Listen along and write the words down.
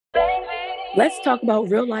Let's talk about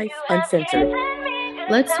real life uncensored.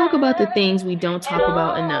 Let's talk about the things we don't talk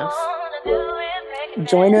about enough.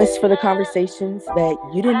 Join us for the conversations that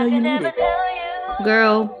you didn't know you needed.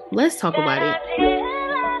 Girl, let's talk about it.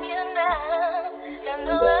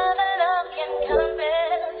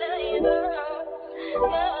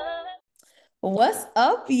 What's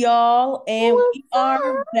up, y'all? And we What's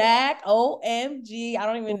are up? back. OMG. I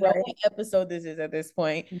don't even know Right, what episode this is at this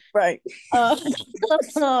point. right. Uh,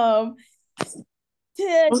 um,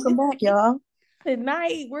 Welcome back, y'all.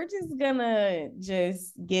 tonight, we're gonna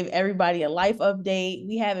give everybody a life update.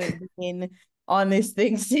 We haven't been on this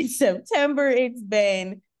thing since September. It's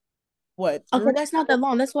been what, Okay, three? that's not that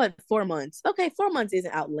long. That's what, 4 months. Okay, 4 months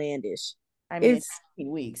isn't outlandish. I mean, it's It's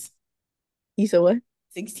 16 weeks. you said what?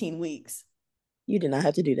 16 weeks. You did not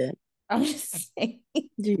have to do that. I'm just saying.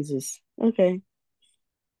 Jesus. Okay.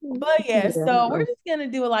 But yeah, Yeah, I so don't we're know. just gonna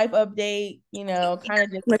do a life update, kind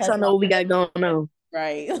of just Let touch y'all know on what we got going on.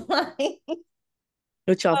 right. Like,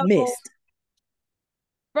 What y'all so missed.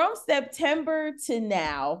 from September to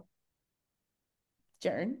now,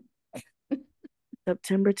 Jern.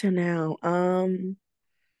 September to now.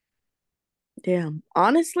 Damn.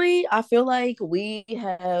 Honestly, I feel like we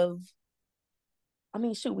have. I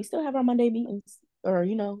mean, shoot, we still have our Monday meetings, or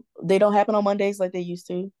they don't happen on Mondays like they used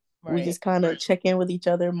to. We Right. just kind of check in with each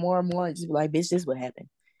other more and more, and just be like, "Bitch, this what happened,"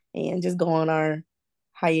 and just go on our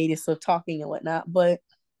hiatus of talking and whatnot. But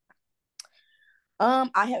I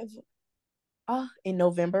have in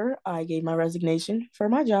November I gave my resignation for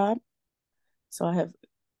my job, so I have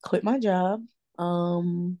quit my job.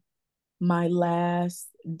 Um, my last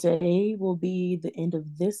day will be the end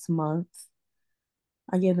of this month.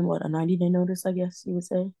 I gave them what, a 90-day notice, I guess you would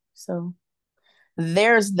say. So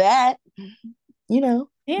there's that, you know,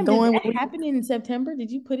 Damn, did going that with. happen in September?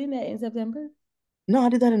 Did you put in that in September? No, I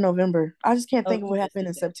did that in November. I just can't Oh, think of you what just happened did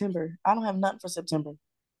in that. September. I don't have nothing for September.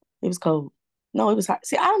 It was cold. No, it was hot.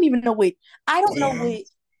 See, I don't even know what I don't know what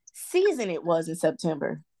season it was in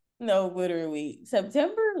September. No, literally.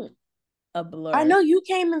 September, a I blur. know you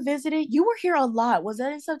came and visited. You were here a lot. Was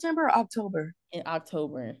that in September or October? In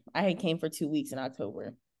October. I had came for 2 weeks in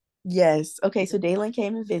October. Yes. Okay, so Dalen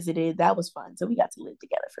came and visited. That was fun. So we got to live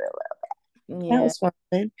together for a while. That Yeah. was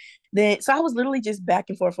fun. Then so I was literally just back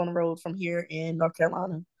and forth on the road from here in North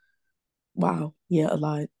Carolina. Wow. Yeah, a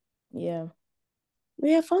lot. Yeah.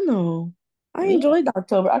 We had fun though. I Yeah. enjoyed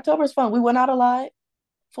October. October's fun. We went out a lot,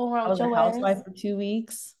 fooling around I with was a your ass. housewife for 2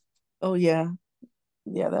 weeks. Oh yeah.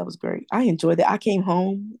 Yeah, that was great. I enjoyed that. I came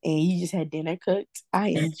home and you just had dinner cooked. I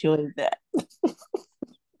enjoyed that.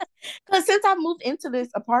 Cause since I moved into this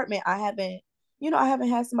apartment, I haven't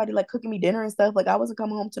had somebody like cooking me dinner and stuff. Like I wasn't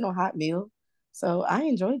coming home to no hot meal. So I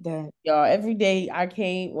enjoyed that. Y'all, every day I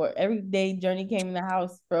came, or every day Journey came in the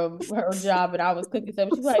house from her job and I was cooking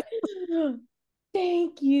something. She was like,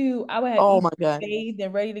 thank you. I would have Oh eaten, my God. bathed,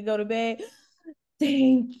 and ready to go to bed.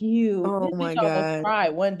 Thank you. Oh This my bitch almost God. cried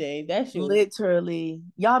one day. That shit was Literally.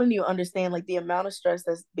 Y'all don't even understand like the amount of stress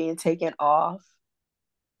that's being taken off.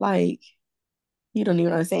 Like, you don't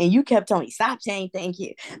even understand. And you kept telling me, stop saying thank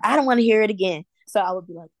you. I don't want to hear it again. So I would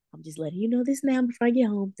be like, I'm just letting you know this now before I get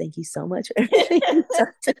home. Thank you so much for everything you done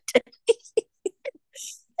today.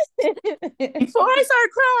 Before I start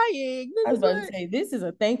crying. I This was is about to what. say, this is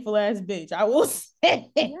a thankful ass bitch. I will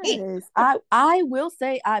say. Yes. I will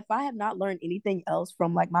say if I have not learned anything else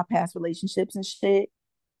from like my past relationships and shit,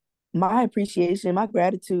 my appreciation, my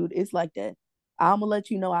gratitude is like that. I'm gonna let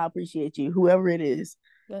you know I appreciate you, whoever it is,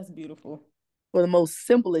 That's beautiful. for the most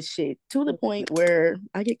simplest shit, to the point where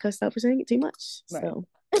I get cussed out for saying it too much. Right. So,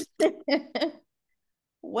 all right,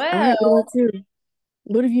 what Well, about you?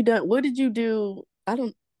 What have you done? What did you do? I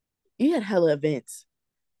don't. You had hella events.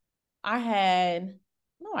 I had,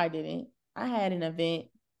 no, I didn't. I had an event.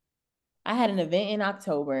 I had an event in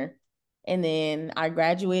October and then I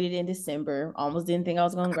graduated in December. Almost didn't think I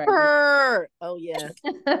was going to graduate. Oh yeah,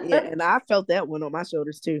 yeah, and I felt that one on my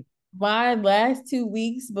shoulders too. My last 2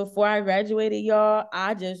 weeks before I graduated, y'all,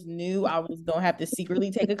 I just knew I was gonna have to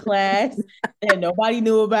secretly take a class that nobody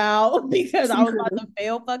knew about because I was about Secretly, to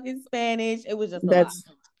fail fucking Spanish. It was just a lot. that's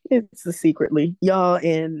it's the secretly, y'all,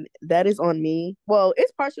 and that is on me. Well,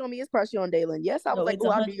 it's partially on me. It's partially on Dalen. Yes, I was No, like, it's oh,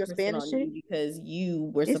 a I'll do hundred your percent Spanish on shit. you because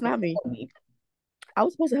you were It's supposed not to me. help me. I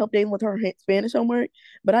was supposed to help Dalen with her Spanish homework,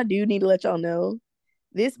 but I do need to let y'all know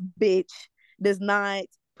this bitch does not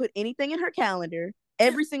put anything in her calendar.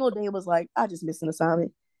 Every single day was like, I just missed an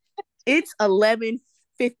assignment. It's 11:59,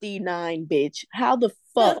 bitch. How the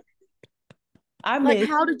fuck? I Like, missed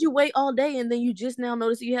how did you wait all day and then you just now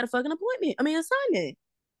notice that you had a fucking appointment? I mean, assignment.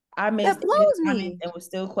 I That missed blows I missed me. and was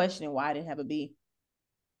still questioning why I didn't have a B.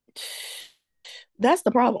 That's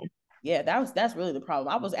the problem. Yeah, that's really the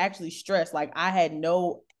problem. I was actually stressed. Like I had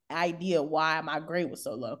no idea why my grade was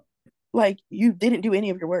so low. Like you didn't do any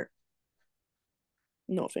of your work.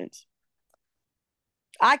 No offense.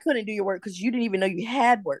 I couldn't do your work because you didn't even know you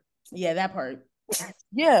had work. Yeah, that part.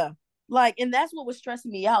 Yeah. Like, and that's what was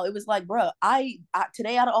stressing me out. It was like, bro, I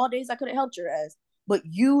today out of all days I could have helped your ass. But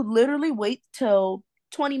you literally wait till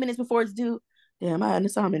 20 minutes before it's due. Damn, I had an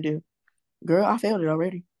assignment due. Girl, I failed it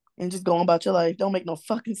already. And just go on about your life. Don't make no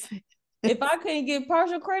fucking sense. If I couldn't get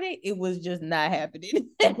partial credit, it was just not happening.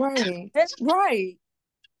 Right. Right.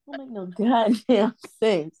 Don't make no goddamn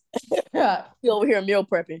sense. You over here meal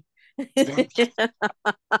prepping.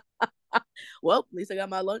 Well, at least I got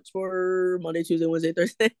my lunch for Monday, Tuesday, Wednesday,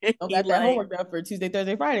 Thursday. Don't got that homework done for Tuesday,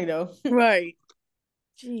 Thursday, Friday though. Right.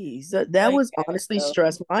 Jeez, that was honestly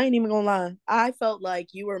stressful. I ain't even gonna lie. I felt like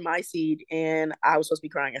you were my seed and I was supposed to be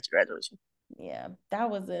crying at your graduation. Yeah, that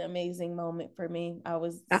was an amazing moment for me. I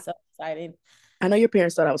was so excited. I know your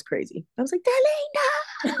parents thought I was crazy. I was like,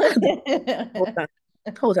 Delena!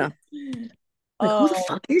 Hold on. Like, who the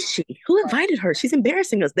fuck is she? Who invited her? She's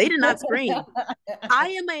embarrassing us. They did not scream. I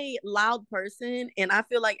am a loud person, and I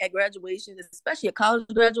feel like at graduation, especially at college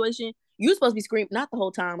graduation, you're supposed to be screaming, not the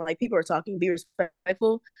whole time. Like, people are talking, be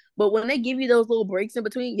respectful. But when they give you those little breaks in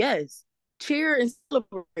between, yes, cheer and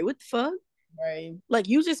celebrate. What the fuck? Right. Like,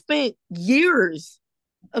 you just spent years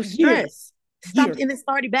of stress. Stopped and it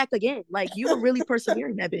started back again. Like, you were really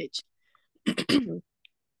persevering that bitch.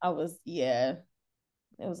 I was, yeah.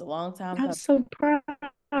 It was a long time coming. I'm so proud.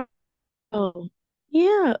 Oh,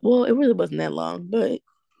 yeah. Well, it really wasn't that long, but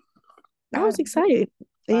I was excited.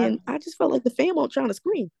 And I just felt like the fam won't trying to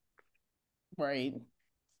scream. Right.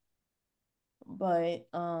 But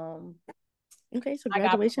okay, so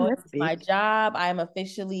graduation, that's big. My job. I am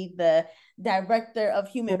officially the director of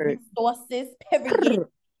human resources.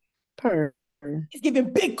 Period. It's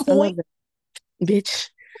giving Bitcoin. Bitch,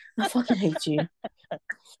 I fucking hate you.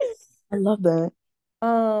 I love that.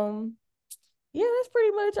 Yeah, that's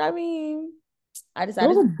pretty much. I mean, I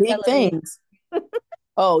decided those are big things.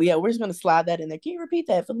 Oh yeah, we're just gonna slide that in there. Can you repeat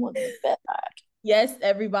that for the one back? Yes,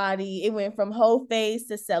 everybody. It went from whole face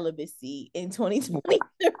to celibacy in 2023.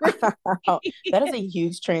 That is a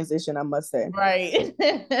huge transition, I must say. Right.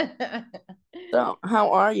 So,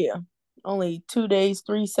 how are you? Only 2 days,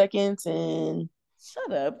 3 seconds, and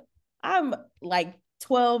shut up. I'm like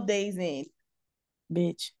 12 days in.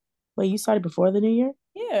 Bitch. Wait, you started before the new year?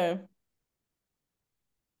 Yeah.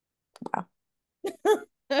 Wow.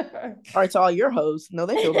 All right, to all your hoes. No,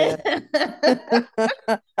 they feel bad.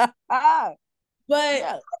 But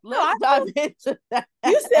yeah, let's dive into that.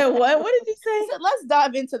 You said what? What did you say? So let's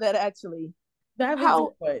dive into that actually.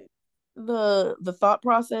 How what? The thought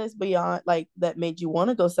process beyond like that made you want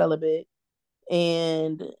to go celibate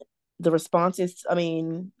and the responses. I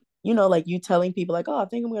mean, you know, like you telling people like, oh, I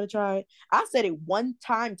think I'm gonna try it. I said it one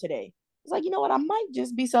time today. It's like, you know what? I might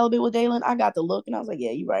just be celibate with Dalen. I got the look, and I was like,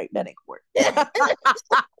 yeah, you're right. That ain't gonna work.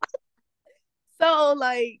 So,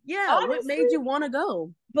 like, yeah, honestly, what made you want to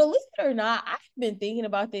go? Believe it or not, I've been thinking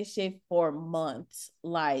about this shit for months.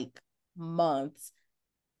 Like months.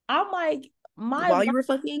 I'm like, while you were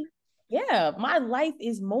fucking? Yeah, my life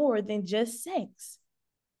is more than just sex.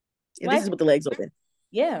 And like, this is with the legs open.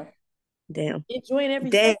 Yeah. Damn. Enjoying every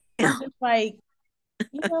second. It's just like,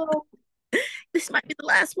 you know, this might be the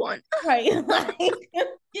last one. Right. Like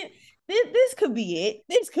this could be it.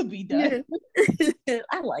 This could be done. Yeah.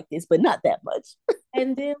 I like this, but not that much.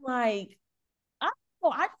 And then like, I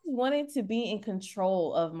just wanted to be in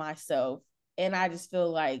control of myself. And I just feel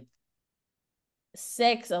like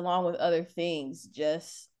sex along with other things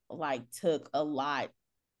just like took a lot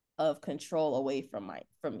of control away from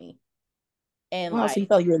me. And wow, so you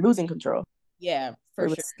felt you were losing control. Yeah, for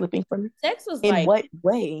sure. Slipping from you. Sex was in what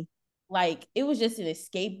way? Like it was just an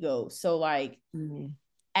scapegoat. So like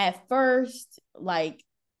at first, like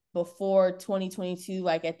before 2022,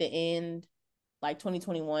 like at the end, like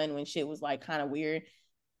 2021, when shit was like kind of weird,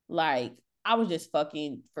 like I was just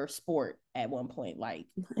fucking for sport at one point. Like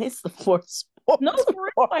it's for sport. No, for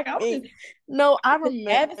real. Like I was just, no, I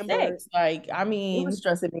remember sex. Like I mean, it was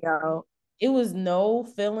stressing me out. It was no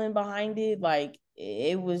feeling behind it. Like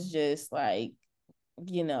it was just like,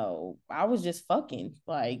 you know, I was just fucking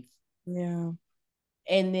like, yeah.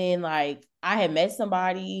 And then like I had met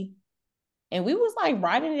somebody and we was like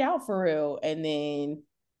riding it out for real. And then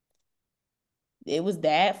it was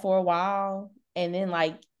that for a while. And then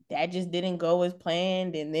like that just didn't go as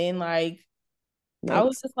planned. And then like I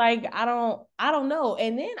was just like, I don't know.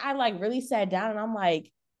 And then I like really sat down and I'm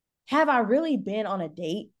like, have I really been on a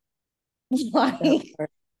date? Like,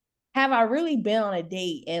 have I really been on a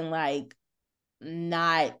date and like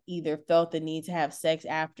not either felt the need to have sex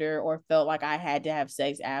after or felt like I had to have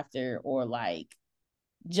sex after or like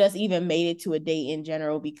just even made it to a date in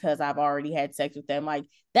general because I've already had sex with them. Like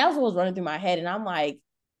that was what was running through my head. And I'm like,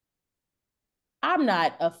 I'm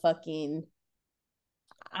not a fucking,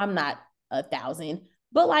 I'm not 1,000,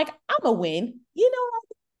 but like I'm a win, you know?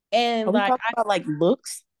 Are And we like, talking about like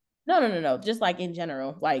looks? no. Just like in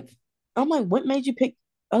general, like, I'm like, what made you pick?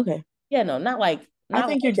 Okay. yeah, no, not like, I not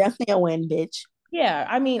think like, you're definitely a win, bitch. yeah.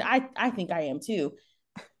 I mean, I think I am too,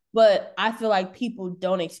 but I feel like people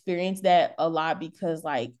don't experience that a lot because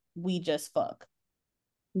like we just fuck.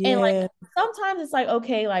 And like Yeah. sometimes it's like,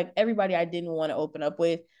 okay, like everybody I didn't want to open up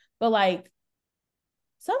with, but like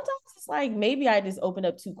sometimes it's like maybe I just opened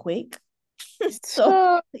up too quick. So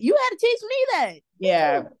So you had to teach me that.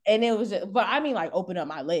 yeah, and it was just, but I mean like open up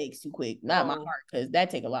my legs too quick, not my Oh. heart, because that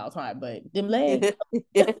take a lot of time, but them legs.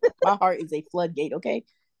 My heart is a floodgate, okay?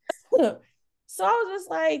 So I was just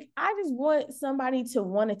like, I just want somebody to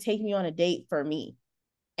want to take me on a date for me.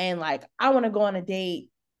 And like I want to go on a date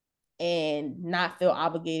and not feel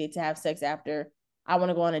obligated to have sex after. I want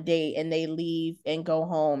to go on a date and they leave and go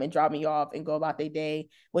home and drop me off and go about their day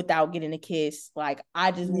without getting a kiss. Like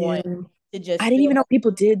I just Yeah. want to I just didn't feel even know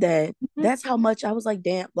people did that. mm-hmm. That's how much I was like,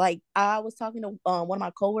 damn. Like I was talking to one of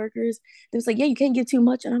my coworkers. They was like, yeah, you can't get too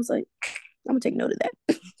much, and I was like, I'm gonna take note of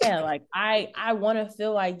that. Yeah, like I want to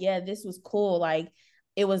feel like yeah, this was cool. Like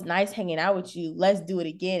it was nice hanging out with you. Let's do it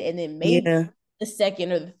again, and then maybe Yeah, the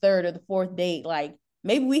second or the third or the fourth date, like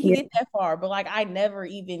maybe we can yeah. get that far. But like I never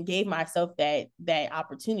even gave myself that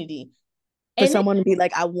opportunity. For And then, someone to be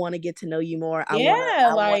like, I want to get to know you more. yeah,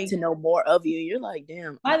 I want like to know more of you. You're like,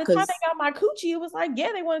 damn, by the time because they got my coochie, it was like, yeah,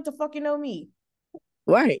 they wanted to fucking know me.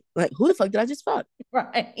 right, like who the fuck did I just fuck?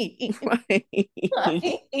 Right.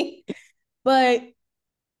 Right. But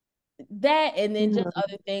that and then just Yeah,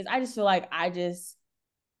 other things, I just feel like I just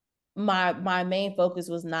my main focus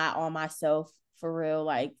was not on myself for real.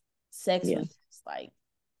 Like sex yeah, was just like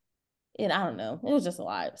and I don't know, it was just a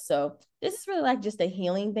lot. So this is really like just a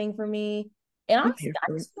healing thing for me. And I'm honestly, here I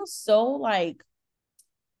for it. just feel so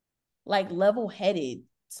like level headed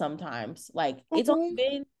sometimes. Like it's only Okay.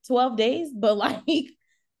 been 12 days, but like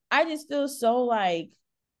I just feel so like,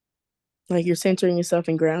 Like you're centering yourself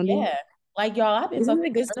and grounding. yeah. Like y'all, I've been Isn't it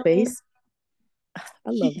fucking a good journaling. space? I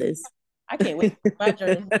love this. I can't wait to my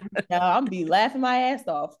journal. Y'all, I'm be laughing my ass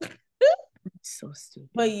off. So stupid.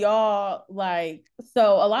 But y'all, like,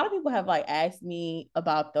 so a lot of people have like asked me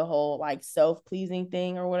about the whole like self-pleasing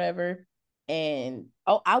thing or whatever. And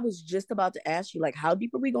Oh, I was just about to ask you, like, how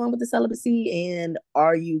deep are we going with the celibacy, and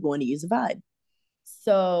are you going to use a vibe?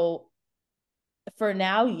 so for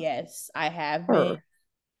now, yes, I have been. Her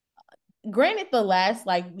Granted, the last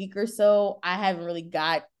like week or so, I haven't really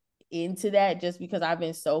got into that just because I've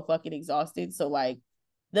been so fucking exhausted. So like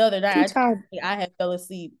the other too night, tired. I had fell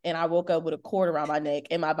asleep and I woke up with a cord around my neck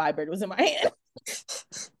and my vibrator was in my hand.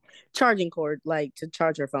 Charging cord, like to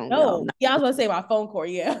charge her phone, y'all. No, yeah, I was gonna say my phone cord.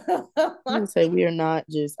 Yeah, I'm gonna say we are not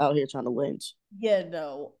just out here trying to lynch. yeah,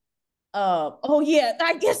 no. Oh yeah,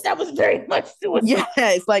 I guess that was very much suicide. Yeah,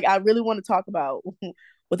 it's like I really want to talk about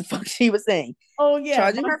what the fuck she was saying. Oh yeah,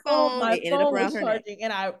 Charging her phone, my it ended up phone around was her neck. charging,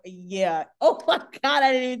 and I yeah. Oh my god,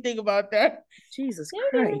 I didn't even think about that. Jesus Yeah,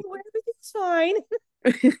 Christ.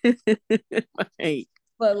 everything's fine. Right.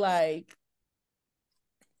 But like,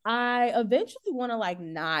 I eventually want to like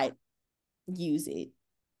not use it.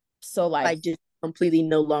 So like, Like just completely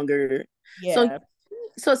no longer. So yeah,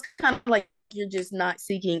 so it's kind of like you're just not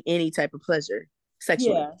seeking any type of pleasure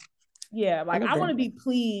sexually. yeah, yeah. I Like love I want that. to be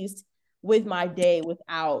pleased with my day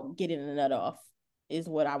without getting a nut off. Is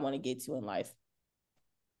what I want to get to in life.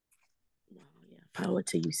 Oh, yeah. Power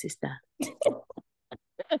to you, sister.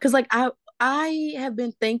 Cause like I have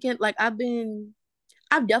been thinking, like I've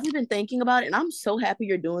definitely been thinking about it, and I'm so happy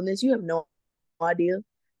you're doing this. You have no idea.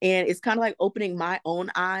 And it's kind of like opening my own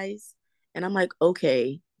eyes. And I'm like,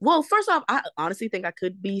 okay. Well, first off, I honestly think I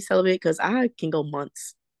could be celibate because I can go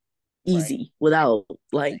months Right. easy without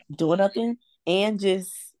like doing nothing. And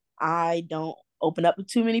just I don't open up to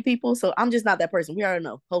too many people. So I'm just not that person. We already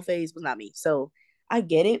know. Whole phase was not me. So I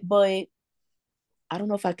get it, but I don't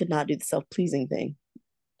know if I could not do the self-pleasing thing.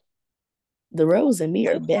 The Rose and me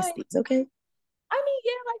are It's like, besties, okay? I mean,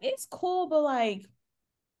 yeah, like it's cool, but like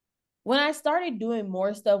when I started doing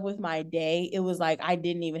more stuff with my day, it was like I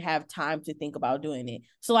didn't even have time to think about doing it.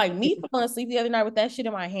 So like me falling asleep the other night with that shit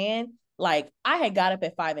in my hand, like I had got up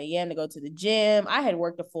at 5 a.m. to go to the gym. I had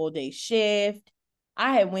worked a full day shift.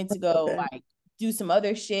 I had went to go Okay. like do some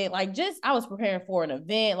other shit. Like just I was preparing for an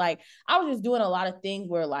event. Like I was just doing a lot of things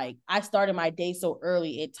where like I started my day so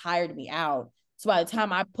early, it tired me out. So by the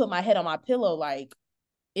time I put my head on my pillow, like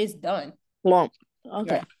it's done. Plump.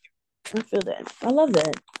 Okay. Yeah. I feel that. I love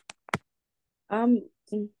that. I'm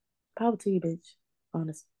power to you, bitch.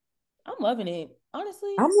 Honestly. I'm loving it.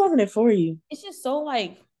 Honestly, I'm loving it for you. it's just so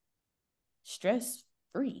like stress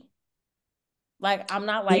free. Like I'm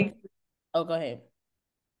not You- like, oh, go ahead.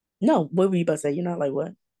 No, what were you about to say? You're not like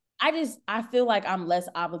what? I feel like I'm less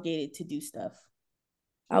obligated to do stuff.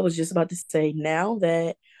 I was just about to say now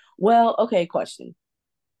that, well, okay, question.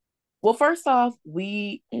 Well, first off,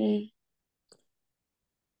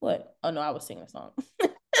 What? Oh no, I was singing a song.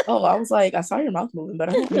 oh, I was like, I saw your mouth moving, but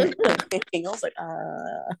I didn't hear anything. I was like,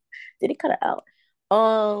 did it cut it out?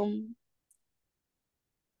 Um,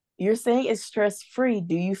 you're saying it's stress free.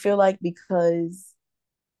 Do you feel like because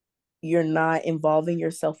you're not involving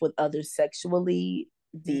yourself with others sexually,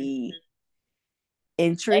 the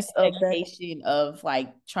interest of that? Expectation of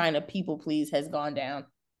like trying to people please has gone down.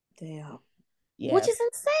 Damn. Which Yeah. is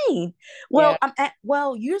insane. Yeah.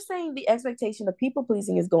 Well, you're saying the expectation of people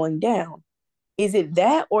pleasing is going down. Is it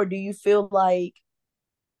that, or do you feel like?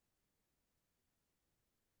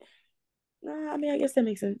 Nah, I mean, I guess that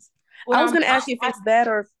makes sense. What I was I'm gonna ask you if it's that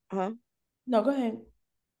or, huh? no, go ahead.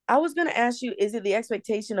 I was gonna ask you, is it the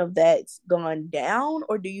expectation of that's gone down,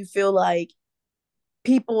 or do you feel like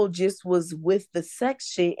people just was with the sex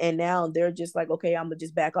shit and now they're just like, okay, I'm gonna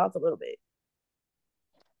just back off a little bit?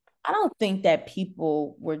 I don't think that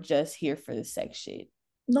people were just here for the sex shit.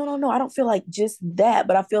 No, no, no. I don't feel like just that,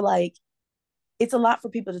 but I feel like it's a lot for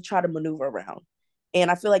people to try to maneuver around. And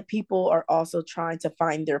I feel like people are also trying to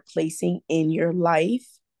find their placing in your life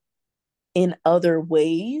in other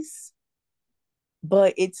ways.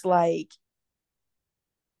 But it's like,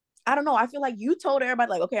 I don't know. I feel like you told everybody,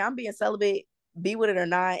 like, okay, I'm being celibate, be with it or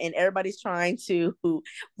not. And everybody's trying to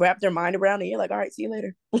wrap their mind around it. You're like, all right, see you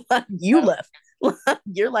later. You left.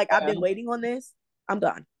 You're like, I've been waiting on this. I'm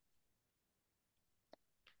gone.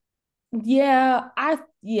 I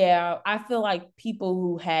feel like people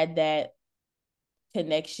who had that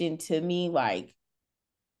connection to me, like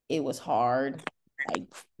it was hard, like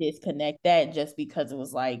disconnect that just because it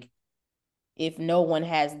was like if no one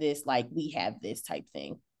has this, like we have this type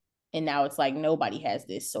thing. And now it's like nobody has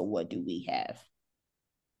this, so what do we have?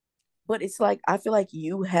 But it's like, I feel like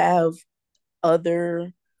you have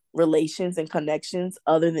other relations and connections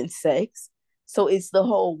other than sex. So it's the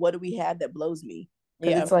whole what do we have that blows me?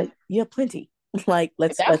 Because Yeah. it's like, you have plenty. Like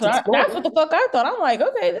let's explore. That's what the fuck I thought. I'm like,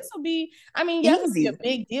 okay, this will be, I mean, yes, it'll be a Easy.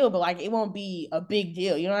 big deal, but like it won't be a big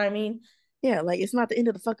deal. You know what I mean? Yeah, like it's not the end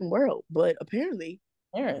of the fucking world. But apparently,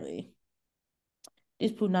 Apparently.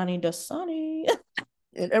 This punani the sunny.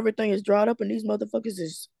 and everything is dried up and these motherfuckers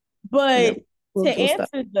is, you know, But to we'll stop.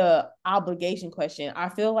 answer the obligation question, I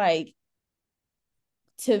feel like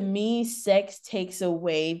to me, sex takes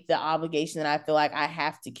away the obligation that I feel like I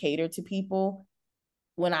have to cater to people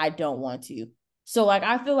when I don't want to. So, like,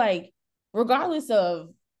 I feel like, regardless of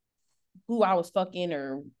who I was fucking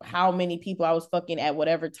or how many people I was fucking at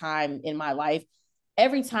whatever time in my life,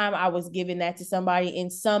 every time I was giving that to somebody in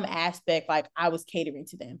some aspect, like I was catering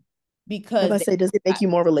to them I'm because about to say, does it make you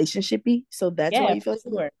more relationshipy? So that's why yeah, you feel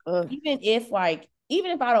for sure. like,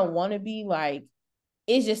 Even if I don't want to be like,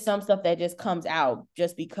 it's just some stuff that just comes out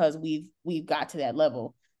just because we've got to that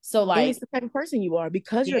level. So and like, it's the type of person you are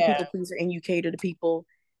because you're a yeah, people pleaser and you cater to people.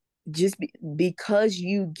 Because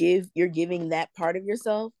you're giving that part of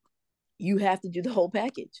yourself, you have to do the whole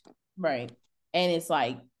package. right. And it's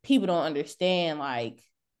like people don't understand like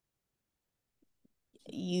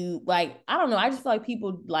you like I don't know. I just feel like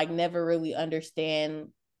people like never really understand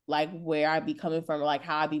like where I be coming from, or, like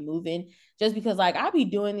how I be moving, just because like I be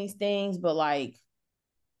doing these things, but like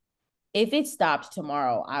if it stopped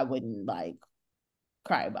tomorrow, I wouldn't like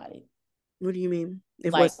cry about it. What do you mean?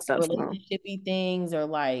 If Like what stops tomorrow? relationshipy things or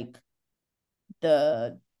like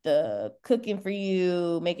the cooking for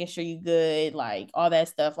you, making sure you good, like all that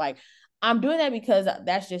stuff. Like I'm doing that because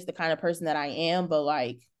that's just the kind of person that I am, but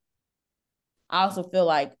like I also feel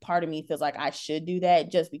like part of me feels like I should do that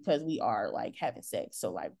just because we are like having sex.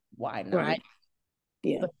 So like why not? Right.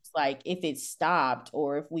 Yeah. But it's like if it stopped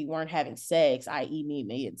or if we weren't having sex, i.e. me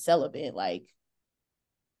being celibate, like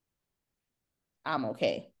I'm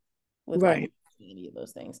okay with like Right. any of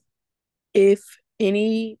those things. If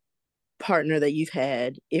any partner that you've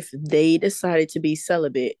had, if they decided to be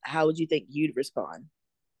celibate, how would you think you'd respond?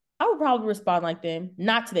 I would probably respond like them,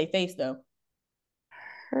 not to their face though.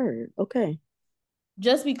 Heard. Okay.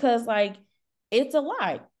 Just because like it's a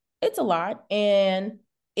lot. It's a lot. And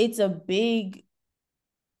it's a big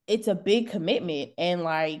it's a big commitment. And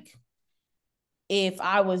like if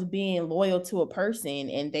I was being loyal to a person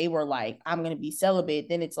and they were like, I'm gonna be celibate,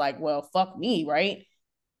 then it's like, well, fuck me, right?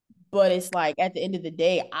 But it's like at the end of the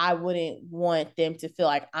day, I wouldn't want them to feel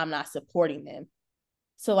like I'm not supporting them.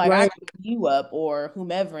 So like I Right. could hit you up or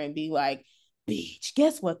whomever and be like, bitch,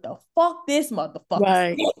 guess what the fuck this motherfucker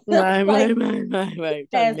Right. said? Right. Like, Right. Right. Right. Right.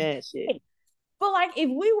 as Talking that shit. but like if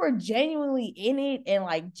we were genuinely in it and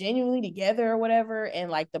like genuinely together or whatever,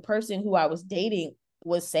 and like the person who I was dating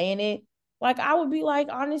was saying it, like I would be like,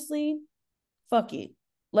 honestly, fuck it.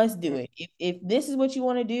 Let's do it. If this is what you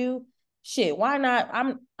want to do, shit, why not?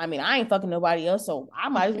 I mean, I ain't fucking nobody else, so I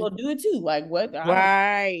might as well do it too. Like what? I don't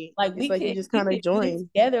Right. like It's like you just kind of we could get join.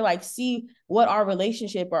 together, like see what our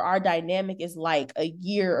relationship or our dynamic is like a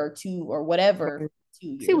year or two or whatever, Right.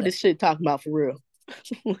 two See years. what this shit talking about for real.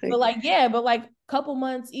 But Like, like, yeah, but like couple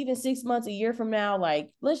months, even 6 months, a year from now, like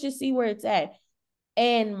let's just see where it's at.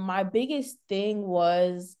 And my biggest thing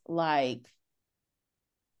was like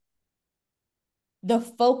the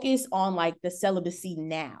focus on like the celibacy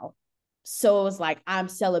now. So it was like I'm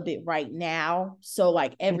celibate right now. So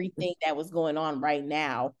like everything that was going on right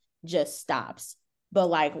now just stops. But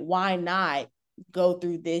like, why not go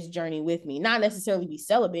through this journey with me? Not necessarily be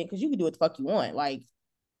celibate, because you can do what the fuck you want. Like,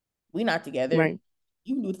 we not together. right.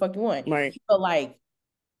 You can do what the fuck you want. Right. But like,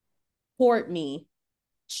 court me,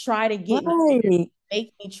 try to get me, Right.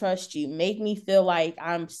 make me trust you, make me feel like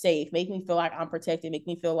I'm safe, make me feel like I'm protected, make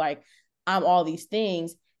me feel like I'm all these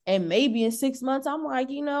things. And maybe in 6 months, I'm like,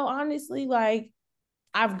 honestly, like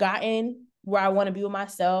I've gotten where I want to be with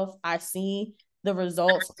myself. I see the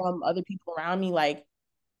results from other people around me. Like,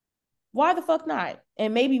 why the fuck not?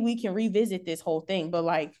 And maybe we can revisit this whole thing. But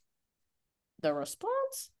like the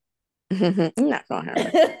response, Not gonna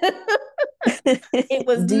happen. it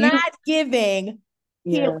was Do you? not giving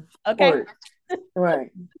healing. Yeah. Okay. Or right.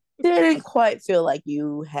 Didn't quite feel like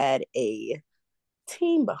you had a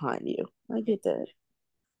team behind you. I get that.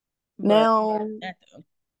 But Now, that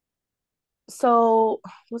so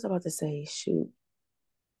what's I about to say? Shoot.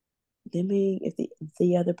 Then being if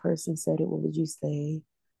the other person said it, what would you say?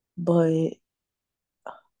 But it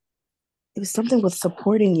was something with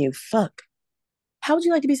supporting you. Fuck. How would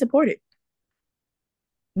you like to be supported?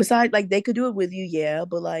 Besides, like they could do it with you, yeah,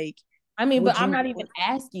 but like, I mean, but would I'm you? not even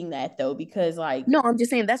asking that though, because like, No, I'm just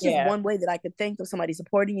saying that's just yeah. one way that I could think of somebody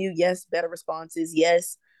supporting you. Yes, better responses.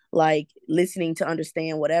 Yes, like listening to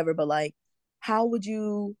understand whatever. But like, how would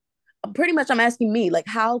you? Pretty much, I'm asking me like,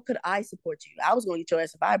 how could I support you? I was going to get your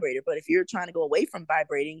ass a vibrator, but if you're trying to go away from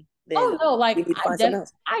vibrating, Oh then no, like we need to find something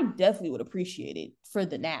else. I definitely would appreciate it for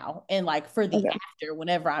the now and like for the Okay, after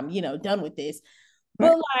whenever I'm, done with this. right.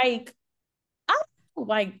 But like I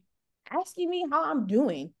like asking me how I'm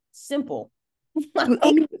doing. Simple. Like, I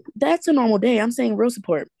I mean, that's a normal day. I'm saying real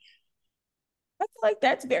support. feel like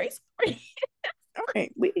that's very supportive. All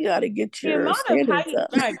right, we gotta get The your amount of how standards you up.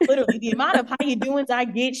 like literally the amount of how you doing I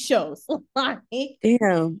get shows. Like,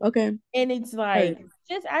 Damn. Okay. and it's Right. like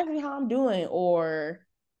just ask me how I'm doing, or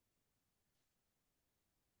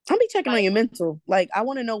I'll be checking on like, your mental. Like, I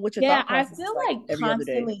want to know what your yeah, thought I process is feel like like every other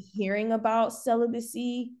day. constantly hearing about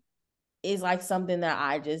celibacy is like something that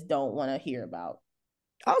I just don't want to hear about.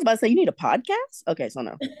 I was about to say, you need a podcast? Okay, so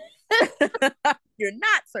no. You're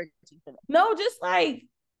not searching for that. No, just like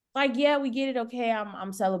yeah, we get it. Okay,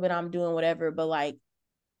 I'm celibate. I'm doing whatever, but like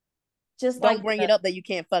just Don't like bring it up that you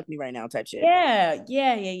can't fuck me right now type shit.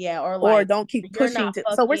 yeah, or Or like don't keep you're pushing not to.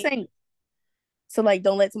 So we're fucking. saying, so like,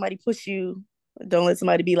 don't let somebody push you. Don't let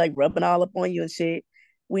somebody be like rubbing all up on you and shit.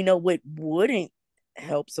 We know what wouldn't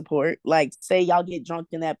help support. Like, say y'all get drunk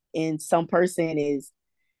in that, and some person is,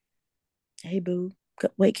 hey, boo,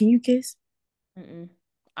 wait, can you kiss? Mm-mm.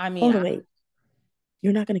 I mean, Hold on, wait.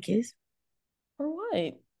 You're not going to kiss? for what? I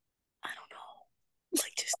don't know.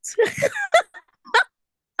 Like, just.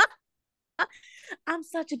 I'm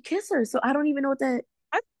such a kisser, so I don't even know what that.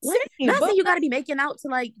 I'm What? saying, Not but saying you got like, to be making out to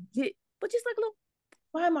like get, but just like a little.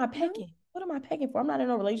 why am I No, pecking? What am I pecking for? I'm not in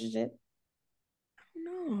a relationship.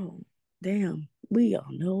 no. Damn, we all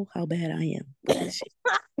know how bad I am with this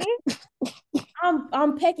shit.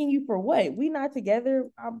 I'm pecking you for what? We not together.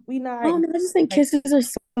 We not Oh no, I just think like, kisses are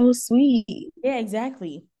so sweet. yeah,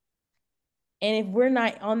 exactly. And if we're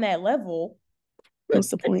not on that level, What's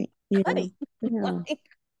the point? Yeah. honey, Damn. like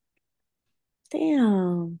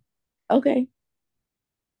Damn. Okay.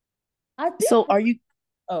 I think. So are you?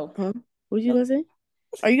 Oh Huh? What you gonna say?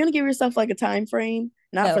 Are you gonna give yourself like a time frame?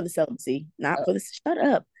 Not no, for the celibacy. Not oh, for the. Shut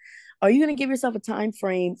up. Are you gonna give yourself a time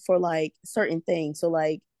frame for like certain things? So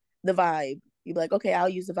like the vibe. You be like, okay, I'll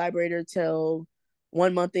use the vibrator till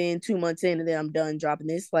 1 month in, 2 months in, and then I'm done dropping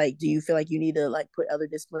this. Like, do you feel like you need to like put other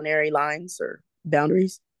disciplinary lines or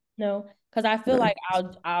boundaries? no. Because I feel No. like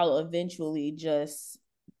I'll eventually just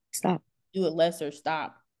Stop. do it less or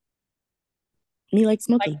stop. Me like Like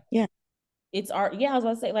smoking. Yeah. it's art. Yeah, I was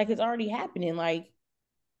about to say like it's already happening. Like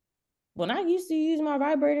when I used to use my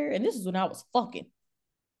vibrator, and this is when I was fucking.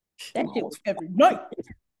 That shit was every night.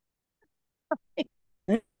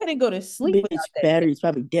 I didn't go to sleep without Bitch, that shit. battery's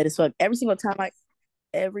probably dead as fuck.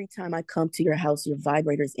 Every time I come to your house, your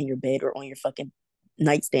vibrator's in your bed or on your fucking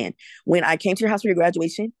nightstand. When I came to your house for your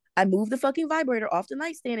graduation, I moved the fucking vibrator off the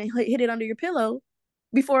nightstand and hid it under your pillow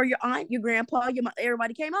before your aunt, your grandpa,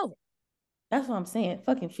 everybody came over. That's what I'm saying.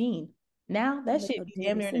 Fucking fiend. Now that Like shit how be dead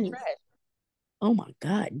damn near this in the is. trash. Oh my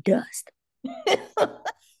God, dust.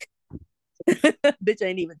 Bitch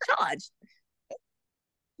ain't even charged.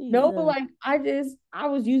 No, but Jesus. like I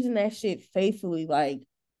was using that shit faithfully, like,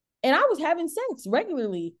 and I was having sex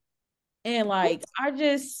regularly, and like I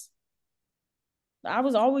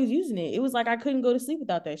was always using it. It was like I couldn't go to sleep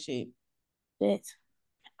without that shit. Shit.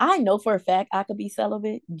 I know for a fact I could be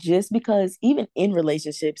celibate just because even in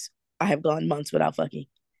relationships, I have gone months without fucking.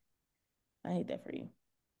 I hate that for you.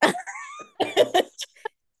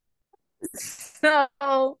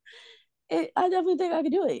 So I definitely think I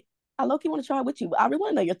could do it. I low key want to try with you, but I really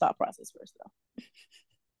want to know your thought process first, though.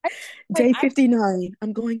 I, like Day 59.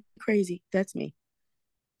 I'm going crazy. That's me.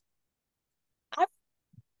 I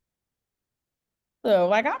so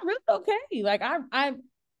like I'm really okay. Like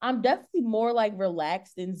I'm definitely more like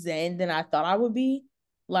relaxed and zen than I thought I would be.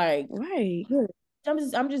 Like Right. Good.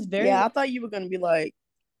 I'm just very Yeah, I thought you were gonna be like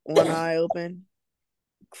one eye open,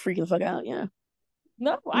 freaking the fuck out. Yeah.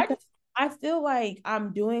 no, Okay. I feel like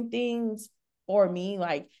I'm doing things for me,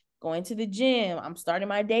 like going to the gym. I'm starting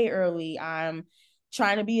my day early. I'm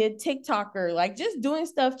trying to be a TikToker, like just doing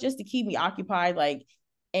stuff just to keep me occupied. Like,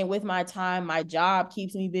 and with my time, my job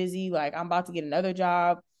keeps me busy. Like I'm about to get another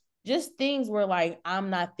job. Just things where like I'm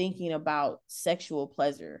not thinking about sexual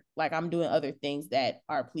pleasure. Like I'm doing other things that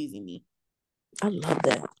are pleasing me. I love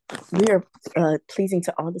that. We are pleasing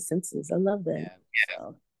to all the senses. I love that. Yeah.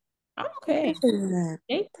 So I'm I okay. appreciate that.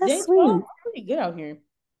 Day That's 12, sweet. pretty good out here.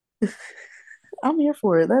 I'm here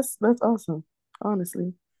for it. That's awesome.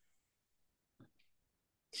 Honestly.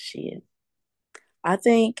 Shit. I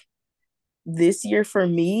think this year for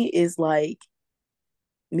me is like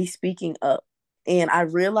me speaking up. And I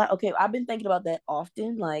realize, okay, I've been thinking about that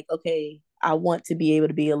often. Like, okay, I want to be able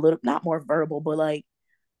to be a little, not more verbal, but like,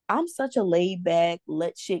 I'm such a laid back,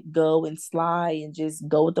 let shit go and slide and just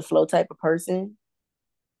go with the flow type of person.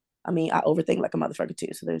 I mean, I overthink like a motherfucker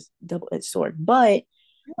too. So there's double edged sword. But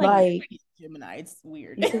Like like, Gemini, it's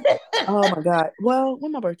weird. you said, oh my God. Well,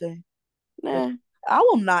 when my birthday? Nah, I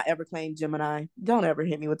will not ever claim Gemini. Don't ever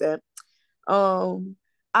hit me with that. Um,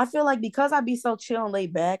 I feel like because I be so chill and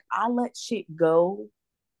laid back, I let shit go,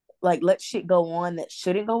 like let shit go on that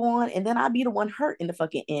shouldn't go on, and then I be the one hurt in the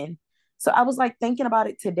fucking end. So I was like thinking about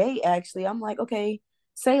it today. Actually, I'm like, okay,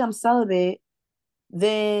 say I'm celibate,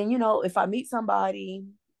 then if I meet somebody,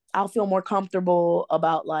 I'll feel more comfortable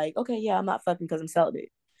about like, okay, yeah, I'm not fucking because I'm celibate.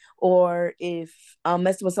 Or if I'm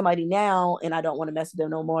messing with somebody now and I don't want to mess with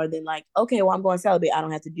them no more, then like, okay, well, I'm going celibate. I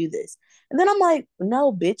don't have to do this. And then I'm like,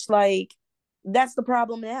 no, bitch, like that's the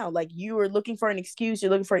problem now. Like you are looking for an excuse,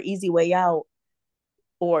 you're looking for an easy way out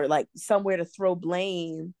or like somewhere to throw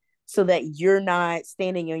blame so that you're not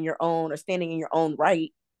standing on your own or standing in your own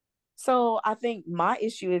right. So I think my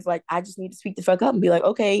issue is like I just need to speak the fuck up and be like,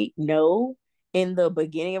 okay, no, in the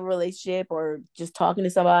beginning of a relationship or just talking to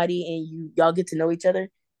somebody and y'all get to know each other.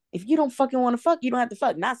 If you don't fucking want to fuck, you don't have to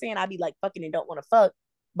fuck. Not saying I be like fucking and don't want to fuck,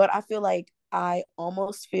 but I feel like I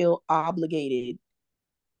almost feel obligated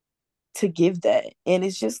to give that. And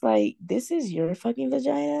it's just like, this is your fucking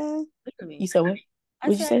vagina. You Literally. said what? I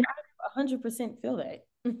What'd you said say? I 100% feel that.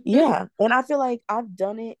 Yeah. And I feel like I've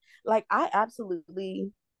done it. Like I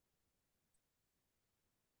absolutely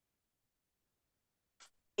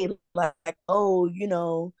like,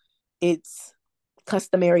 oh, it's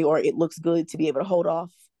customary or it looks good to be able to hold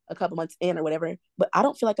off a couple months in or whatever. But I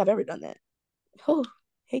don't feel like I've ever done that. Oh,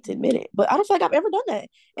 hate to admit it, but I don't feel like I've ever done that.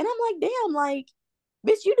 And I'm like, damn, like,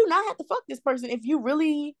 bitch, you do not have to fuck this person if you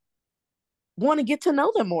really want to get to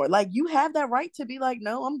know them more. Like, you have that right to be like,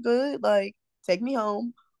 no, I'm good. Like, take me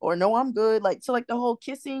home. Or no, I'm good. Like, so like the whole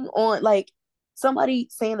kissing on like somebody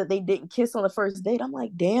saying that they didn't kiss on the first date. I'm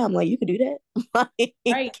like, damn, like you could do that. Like,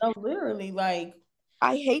 Right. No, literally, like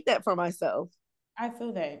I hate that for myself. I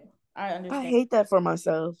feel that. I I understand. hate that for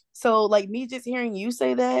myself. So like me just hearing you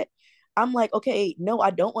say that, I'm like, okay, no, I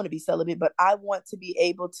don't want to be celibate, but I want to be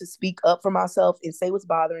able to speak up for myself and say what's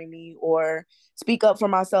bothering me or speak up for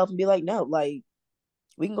myself and be like, no, like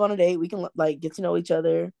we can go on a date, we can like get to know each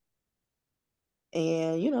other.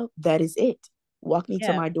 and that is it. Walk me to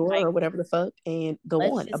Yeah, my door like or whatever the fuck and go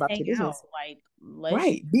let's on just about hang your out. business. Like let's just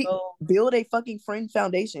Right. go. Build a fucking friend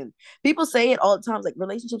foundation. People say it all the time, like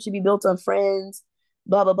relationships should be built on friends,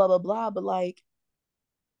 blah blah blah blah blah. But like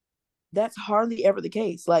that's hardly ever the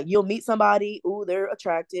case. Like you'll meet somebody, ooh, they're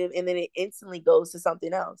attractive, and then it instantly goes to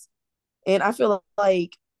something else. And I feel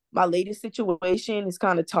like my latest situation has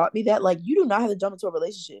kind of taught me that like you do not have to jump into a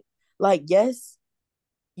relationship. Like, yes,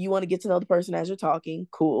 you want to get to know the person as you're talking,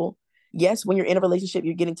 cool. Yes, when you're in a relationship,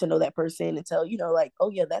 you're getting to know that person until, like, oh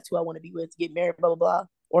yeah, that's who I want to be with, to get married, blah, blah, blah,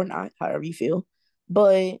 or not, however you feel.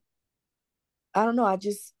 But I don't know. I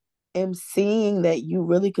just am seeing that you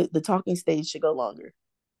really could, the talking stage should go longer.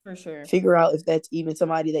 For sure. Figure out if that's even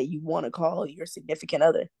somebody that you want to call your significant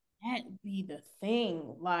other. That be the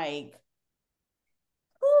thing. Like,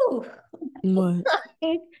 whew, What?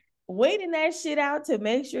 like, waiting that shit out to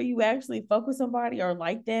make sure you actually fuck with somebody or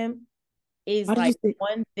like them is How did you like say?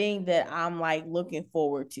 one thing that I'm like looking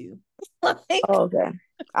forward to. like, Oh, okay.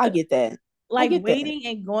 I get that. I like get that. waiting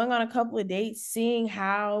and going on a couple of dates, seeing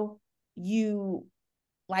how you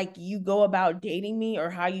you go about dating me or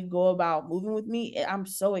how you go about moving with me. I'm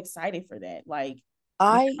so excited for that. Like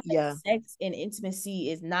Yeah. sex and intimacy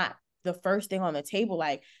is not the first thing on the table.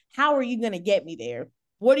 Like, how are you gonna get me there?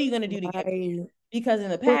 What are you gonna do to get me there? Right. Because in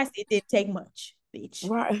the But past, it didn't take much, bitch.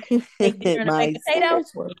 right. Take dinner and a My baked potato.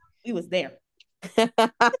 standards were. We was there.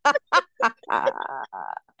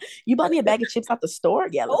 You bought me a bag of chips out the store?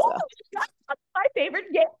 Yeah, let's Oh, go. that's my favorite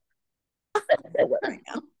game. Say what right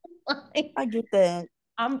now? like, I get that.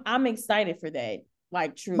 I'm excited for that.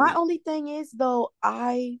 Like My truly. only thing is though,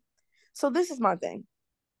 so this is my thing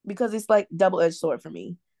because it's like double-edged sword for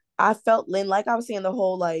me. I felt Lynn, like I was saying the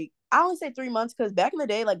whole like I only say 3 months because back in the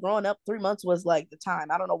day, like growing up, 3 months was like the time.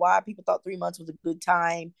 I don't know why people thought 3 months was a good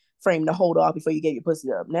time frame to hold off before you get your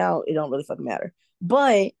pussy up. Now it don't really fucking matter.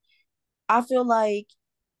 But I feel like,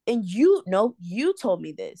 and you know, you told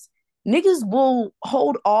me this. Niggas will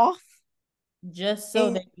hold off Just so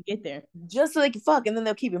and that you get there. just so they can fuck and then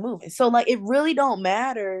they'll keep it moving. So like it really don't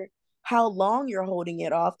matter how long you're holding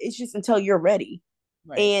it off. It's just until you're ready.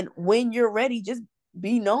 Right. And when you're ready, just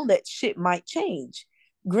be known that shit might change.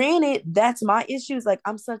 Granted, that's my issues. Like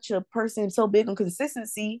I'm such a person so big on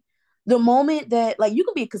consistency. The moment that like you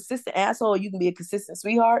can be a consistent asshole, or you can be a consistent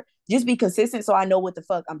sweetheart. Just be consistent so I know what the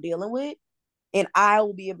fuck I'm dealing with. And I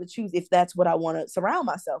will be able to choose if that's what I want to surround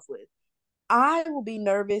myself with. I will be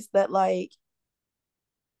nervous that like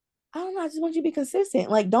I don't know. I just want you to be consistent.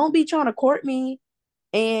 Like, don't be trying to court me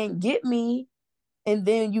and get me, and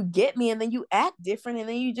then you get me, and then you act different, and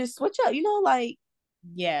then you just switch up. Like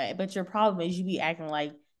Yeah, but your problem is you be acting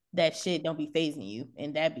like that shit don't be phasing you,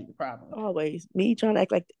 and that be the problem. always me trying to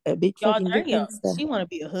act like a big Y'all, fucking Danielle, gangster. she want to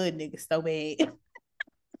be a hood nigga so bad.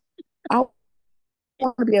 I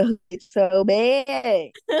want to be a hood so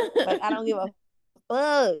bad. Like I don't give a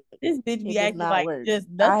fuck. This bitch It be does acting not like work. just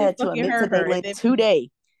I nothing had to fucking admit to hurt her, and Daylin then be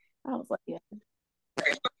today. I was like, yeah,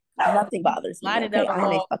 nothing bothers me. sliding down Okay, the I am a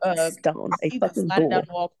wall. fucking stone, a She be fucking sliding down bull.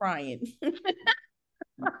 the wall crying.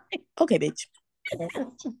 Okay, bitch.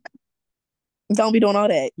 Don't be doing all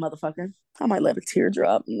that, motherfucker. I might let a tear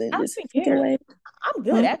drop and then I don't just even flick it care. away. I'm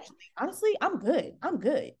good, Huh? actually. Honestly, I'm good. I'm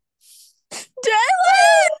good.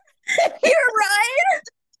 Dylan, you're right.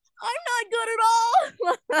 I'm not good at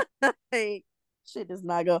all. Like, shit does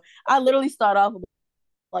not go. I literally start off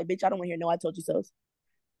like, bitch, I don't want to hear no, I told you so.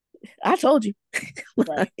 I told you.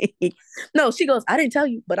 Right. Like, no, she goes, I didn't tell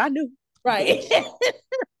you, but I knew. Right. Bitch.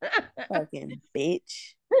 Fucking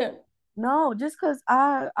bitch. No, just because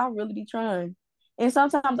I really be trying. And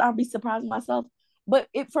sometimes I'll be surprised myself. But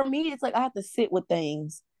for me, it's like I have to sit with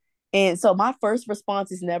things. And so my first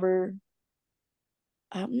response is never,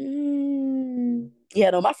 yeah,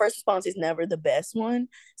 no, my first response is never the best one.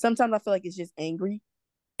 Sometimes I feel like it's just angry.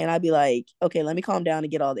 And I'd be like, okay, let me calm down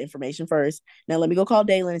and get all the information first. Now let me go call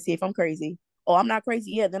Dalen and see if I'm crazy. Oh, I'm not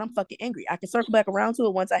crazy. Yeah, then I'm fucking angry. I can circle back around to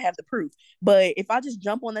it once I have the proof. But if I just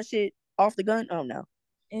jump on that shit off the gun, oh no.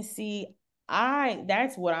 And see,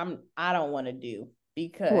 that's what I don't want to do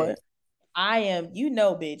because What? I am,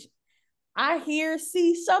 bitch. I hear,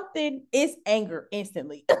 see something, it's anger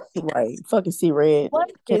instantly. Right. Fucking see red. What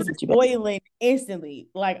Can't is get you back. boiling instantly?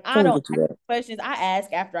 Like I Can't don't get you ask back. questions. I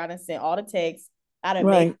ask after I done sent all the texts. I done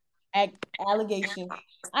made Right. allegations.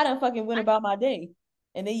 I done fucking went about my day.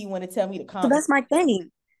 And then you want to tell me to So calm. that's my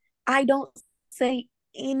thing. I don't say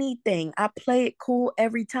anything. I play it cool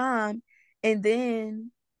every time and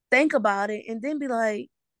then think about it and then be like,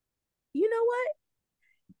 you know what?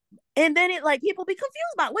 And then it like people be confused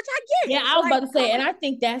about it, which I get. Yeah, I was Like, about to say, and I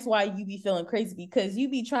think that's why you be feeling crazy because you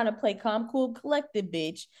be trying to play calm, cool, collected,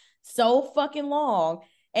 bitch. so fucking long.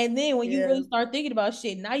 And then when you Yeah. really start thinking about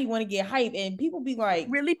shit, now you want to get hype, and people be like,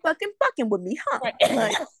 Really fucking with me, huh? right.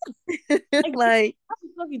 Like, Like, like, that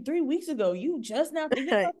was fucking 3 weeks ago. You just now thinking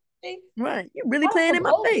about this thing? right. You really I playing in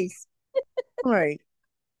my was over it. face. Right.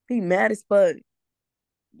 He mad as fuck.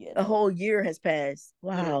 Yeah, A that was whole year has passed.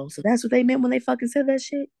 literally, Wow. So that's what they meant when they fucking said that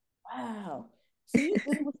shit? wow. So you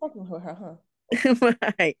really was fucking with her, huh?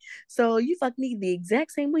 Right. So you fucked me the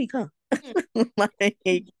exact same week, huh? Like,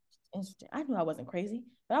 Interesting. I knew I wasn't crazy,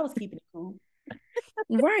 but I was keeping it cool.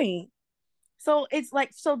 right. So it's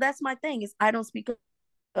like, so that's my thing is I don't speak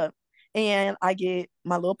up and I get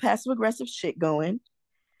my little passive aggressive shit going.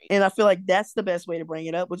 And I feel like that's the best way to bring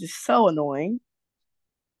it up, which is so annoying.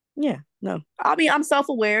 Yeah, no. I mean, I'm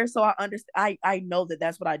self-aware, so I understand. I know that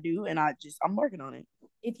that's what I do, and I'm working on it.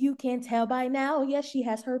 If you can tell by now, yes, she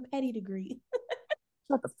has her petty degree.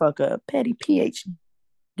 Shut the fuck up, petty PhD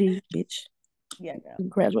bitch. Yeah, no.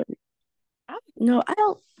 Graduated. I'm No, I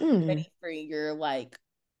don't. ready for your like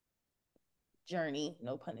journey,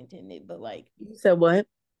 no pun intended, but like You said what?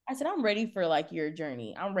 I said, I'm ready for like your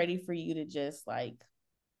journey. I'm ready for you to just like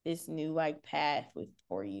this new like path with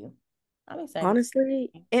for you. I'm excited.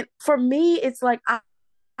 Honestly, and for me, it's like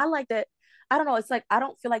I like that. I don't know. It's like I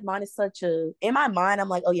don't feel like mine is such a. In my mind, I'm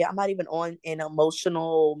like, oh yeah, I'm not even on an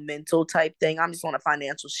emotional, mental type thing. I'm just on a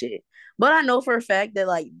financial shit. But I know for a fact that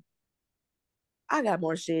like I got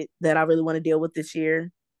more shit that I really want to deal with this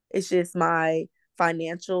year. It's just my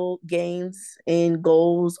financial gains and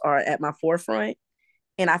goals are at my forefront.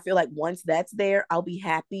 And I feel like once that's there, I'll be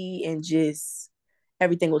happy and just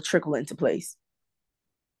everything will trickle into place.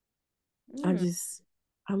 I Mm. just,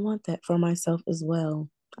 I want that for myself as well.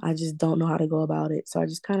 I just don't know how to go about it. So I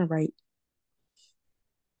just kind of write,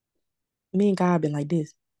 me and God been like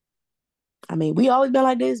this. I mean, we always been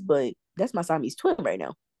like this, but that's my Siamese twin right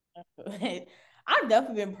now. I've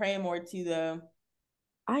definitely been praying more to the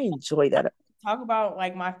I enjoy that. talk about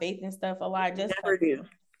like my faith and stuff a lot, just Never do.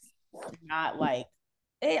 not like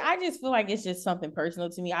I just feel like it's just something personal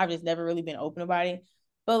to me. I've just never really been open about it.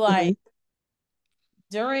 But Mm-hmm. like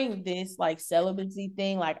during this like celibacy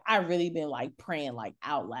thing, like I really been like praying like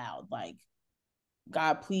out loud, like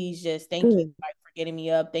God, please just thank you Good. like for getting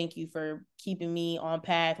me up. Thank you for keeping me on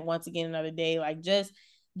path once again another day. Like just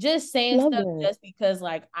saying Love stuff that. just because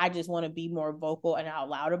like I just want to be more vocal and out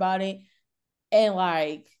loud about it. And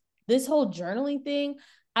like this whole journaling thing,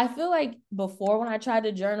 I feel like before when I tried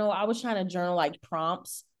to journal, I was trying to journal like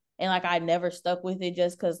prompts. And like I never stuck with it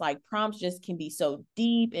just because like prompts just can be so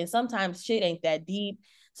deep and sometimes shit ain't that deep.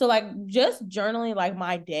 So like just journaling like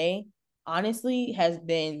my day honestly has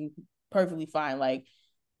been perfectly fine. Like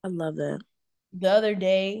I love that. the other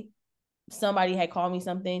day, somebody had called me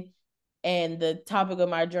something and the topic of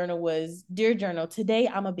my journal was Dear Journal, today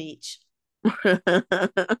I'm a bitch.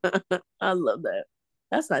 I love that.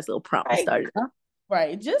 That's a nice little prompt to Right. start it. Huh?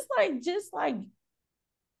 Right. Just like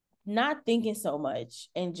not thinking so much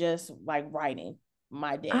and just like writing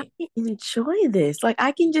my I day. enjoy this. Like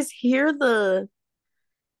I can just hear the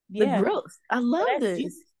Yeah. growth. I love That's this.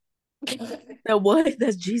 Jesus. That what? That's I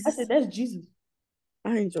said, Jesus. that's Jesus.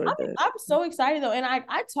 I enjoyed that. I'm so excited though. And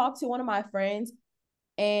I talked to one of my friends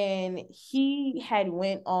and he had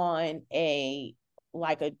went on a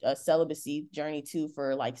like a celibacy journey too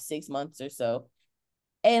for like 6 months or so.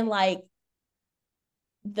 And like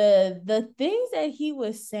the things that he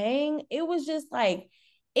was saying, it was just like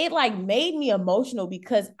it like made me emotional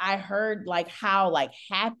because I heard like how like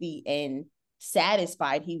happy and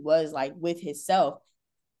satisfied he was like with himself.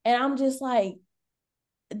 And I'm just like,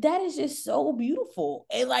 that is just so beautiful.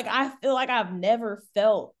 And like I feel like I've never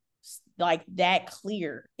felt like that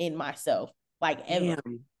clear in myself, like ever.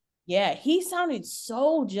 Damn. Yeah, he sounded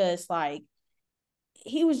so just like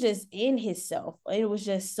he was just in himself. It was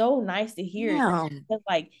just so nice to hear. Damn.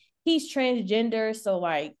 Like he's transgender, so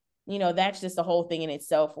like that's just the whole thing in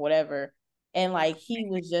itself, whatever. And like he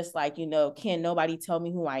was just like, can't nobody tell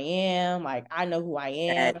me who I am? Like I know who I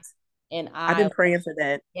am, That. and I've I been praying for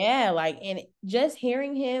that. yeah, like and just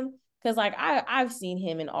hearing him because like I've seen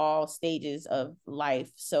him in all stages of life,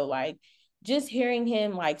 so like just hearing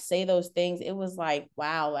him like say those things, it was like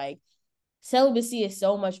wow, like celibacy is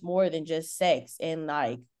so much more than just sex. And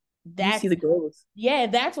like You see that's the growth. yeah,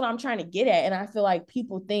 that's what I'm trying to get at. And I feel like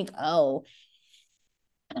people think, oh,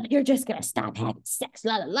 you're just gonna stop having sex,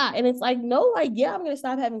 la la la. And it's like, no, like, yeah, I'm gonna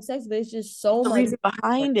stop having sex, but it's just It's so the much reason more.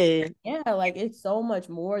 behind it. Yeah, like it's so much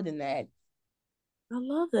more than that. I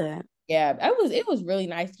love that. Yeah, it was really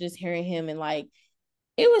nice just hearing him and like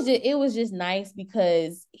it was just nice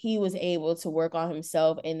because he was able to work on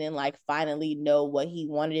himself and then like finally know what he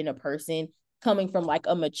wanted in a person coming from like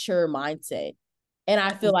a mature mindset. And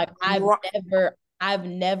I feel like Right. I've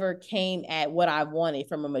never came at what I wanted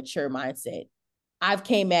from a mature mindset. I've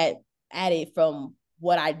came at it from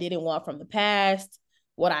what I didn't want from the past,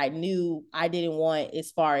 what I knew I didn't want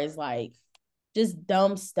as far as like just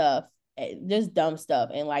dumb stuff, just dumb stuff.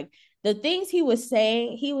 And like the things he was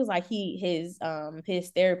saying, he was like his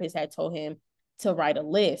therapist had told him to write a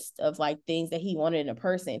list of like things that he wanted in a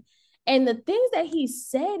person. And the things that he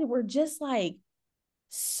said were just like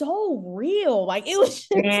so real. Like it was just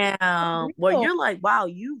Damn. so Well, real. you're like, wow,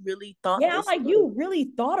 you really thought Yeah, I'm this like, through. you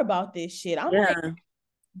really thought about this shit. I'm like, Yeah.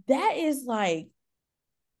 that is like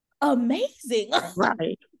amazing.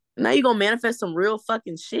 Right. Now you're gonna manifest some real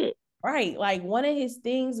fucking shit. Right. Like one of his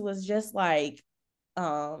things was just like,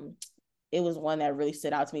 um, it was one that really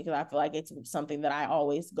stood out to me because I feel like it's something that I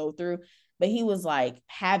always go through. But he was like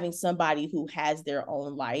having somebody who has their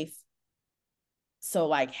own life. So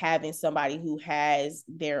like having somebody who has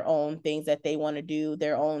their own things that they want to do,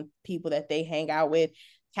 their own people that they hang out with,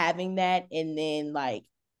 having that, and then like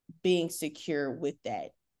being secure with that.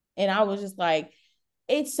 And I was just like,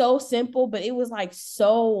 it's so simple, but it was like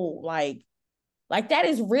so like that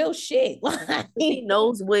is real shit. Like, He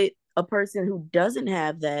knows what a person who doesn't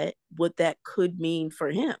have that, what that could mean for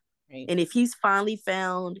him. right. And if he's finally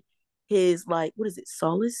found his, like, what is it,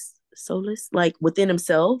 solace, like within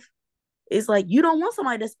himself, it's like you don't want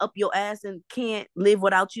somebody that's up your ass and can't live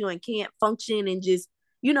without you and can't function and just,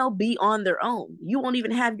 be on their own. You won't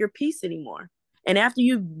even have your peace anymore. And after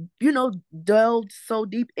delved so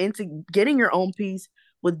deep into getting your own peace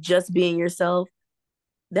with just being yourself,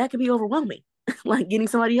 that could be overwhelming. Like getting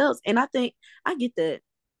somebody else. And I think I get that.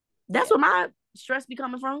 That's Yeah. where my stress be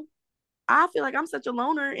coming from. I feel like I'm such a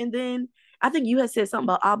loner. And then I think you had said something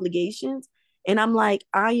about obligations. And I'm like,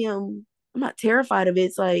 I'm not terrified of it.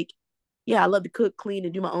 It's like, yeah, I love to cook, clean,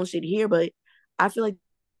 and do my own shit here. But I feel like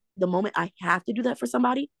the moment I have to do that for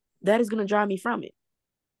somebody, that is going to drive me from it.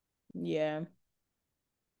 Yeah.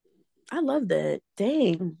 I love that.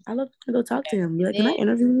 Dang. I love to go talk to him. Be like, can Then I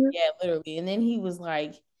interview you? yeah, literally. And then he was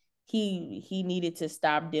like, he needed to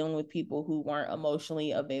stop dealing with people who weren't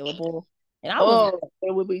emotionally available. And I was Oh,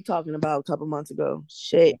 what were we talking about a couple months ago?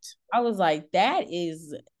 Shit. I was like, that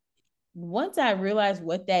is once I realized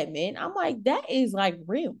what that meant, I'm like, that is like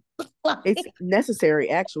real. It's Like, necessary,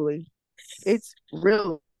 actually. It's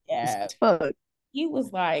real as yeah. fuck. He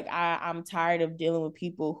was like, I'm tired of dealing with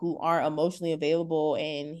people who aren't emotionally available.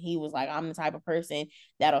 And he was like, I'm the type of person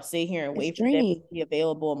that'll sit here and It's wait for them to draining. be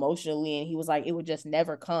available emotionally. And he was like, it would just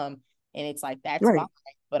never come. And it's like, that's fine, Right.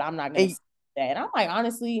 but I'm not gonna And say that. And I'm like,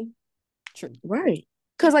 honestly, true. right.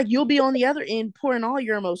 Cause like you'll be on the other end pouring all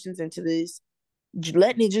your emotions into this,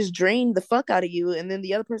 letting it just drain the fuck out of you, and then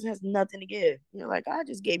the other person has nothing to give. You're like, I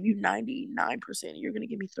just gave you 99%. You're gonna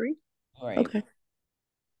give me 3? All right. Okay.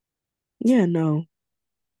 Yeah, no.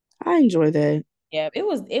 I enjoy that. Yeah, it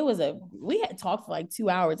was we had talked for like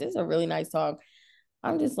 2 hours. It's a really nice talk.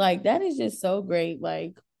 I'm just like, that is just so great.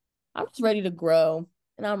 Like, I'm just ready to grow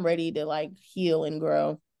and I'm ready to like heal and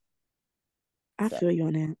grow. I So feel you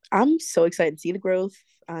on that. I'm so excited to see the growth.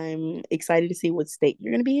 I'm excited to see what state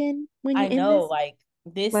you're gonna be in when you I end know this. like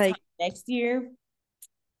this time Like, next year.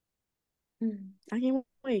 I can't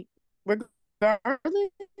wait.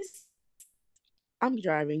 Regardless, I'm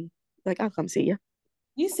driving. Like, I'll come see you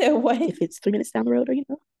You said what? if it's 3 minutes down the road, or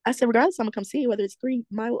I said, regardless, I'm gonna come see you, whether it's 3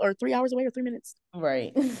 mile or 3 hours away or 3 minutes.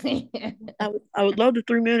 Right. I would love the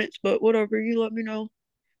 3 minutes, but whatever. You let me know.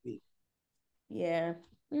 Yeah.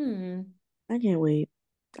 Hmm. I can't wait.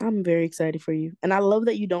 I'm very excited for you, and I love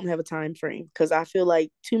that you don't have a time frame because I feel like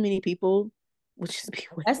too many people would just be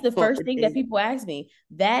That's the waiting for first a thing that date. people ask me.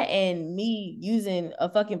 That and me using a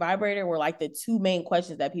fucking vibrator were like the two main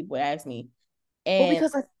questions that people ask me. Well, And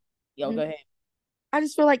because yo, go ahead. I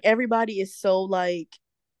just feel like everybody is so like,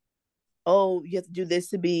 oh, you have to do this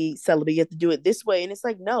to be celibate. You have to do it this way. And it's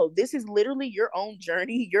like, no, this is literally your own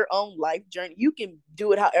journey, your own life journey. You can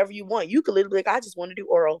do it however you want. You could literally like, I just want to do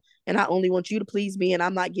oral and I only want you to please me and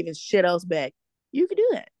I'm not giving shit else back. You can do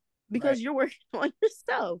that Right. because you're working on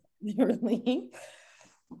yourself. Really.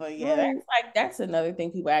 But yeah, Right. that's another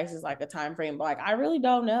thing people ask is like a time frame. But like I really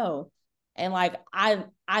don't know. And like I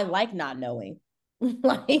like not knowing.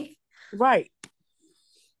 Like Right.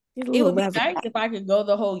 It's a it little would be razzle. nice if I could go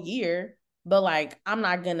the whole year, but like I'm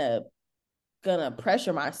not gonna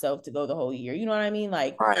pressure myself to go the whole year. You know what I mean?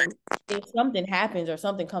 Like Right. if something happens or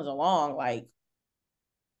something comes along, like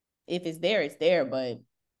if it's there, it's there. But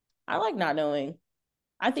I like not knowing.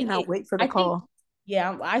 I I think cannot it wait for the I think call.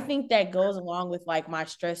 yeah, I think that goes along with like my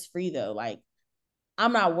stress free though. Like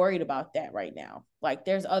I'm not worried about that right now. Like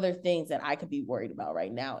there's other things that I could be worried about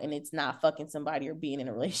right now, and it's not fucking somebody or being in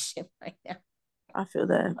a relationship right now. I feel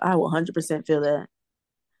that. I will 100% feel that.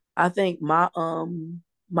 I think my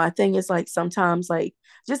thing is like sometimes like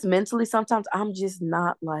just mentally sometimes I'm just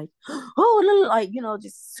not like oh like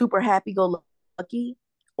just super happy go lucky,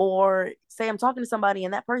 or say I'm talking to somebody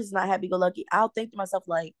and that person's not happy go lucky. I'll think to myself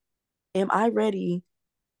like, am I ready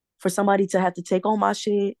for somebody to have to take on my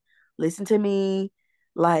shit, listen to me,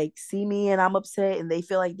 like see me and I'm upset and they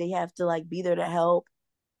feel like they have to like be there to help?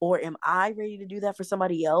 Or am I ready to do that for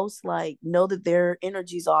somebody else? Like know that their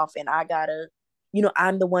energy's off and I gotta,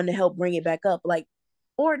 I'm the one to help bring it back up. Like,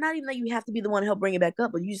 or not even that you have to be the one to help bring it back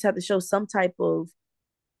up, but you just have to show some type of,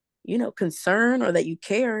 concern or that you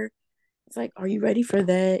care. It's like, are you ready for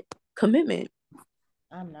that commitment?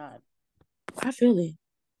 I'm not. I feel it.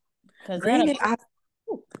 Because that Granted,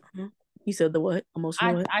 you said the what?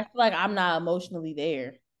 Emotional what? I feel like I'm not emotionally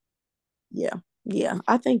there. Yeah. Yeah.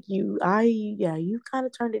 I think you kind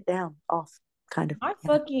of turned it down off, kind of. I Yeah.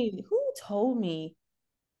 fucking who told me?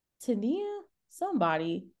 Tania,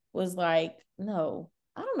 somebody was like, no,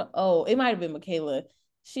 I don't know. Oh, it might have been Michaela.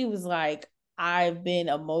 She was like, I've been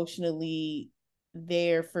emotionally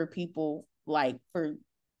there for people like for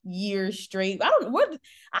years straight. I don't know what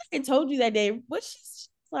I had told you that day. What she's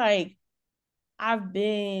like, I've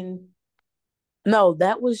been. No,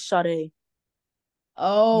 that was Sade.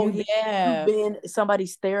 Oh You've yeah, been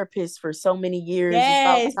somebody's therapist for so many years.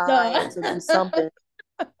 It's about yes. time to do something.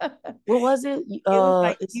 What was it? It was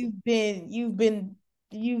like It's you've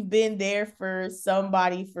been there for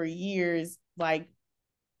somebody for years. Like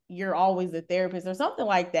you're always a therapist or something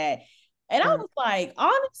like that. And I right. was like,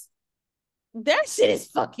 honest, that shit is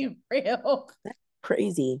fucking real. That's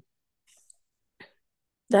crazy.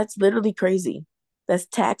 That's literally crazy. That's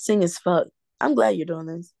taxing as fuck. I'm glad you're doing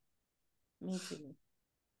this. Me too.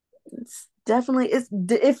 It's definitely it's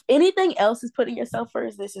if anything else is putting yourself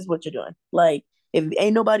first, this is what you're doing. Like if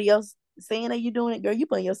ain't nobody else saying that you're doing it, girl, you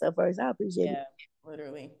putting yourself first. I appreciate it. Yeah,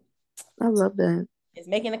 literally. I love that. It's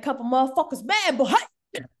making a couple motherfuckers mad, but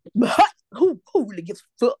But who really gives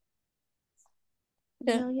a fuck?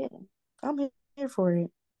 yeah. Hell yeah, I'm here for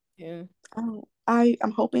it. Yeah.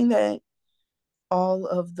 I'm hoping that all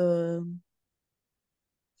of the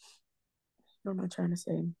what am I trying to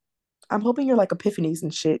say? I'm hoping you're like epiphanies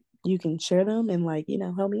and shit. You can share them and like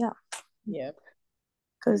help me out. Yeah.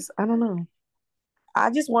 Cause I don't know.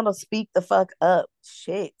 I just want to speak the fuck up.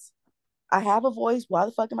 Shit. I have a voice. Why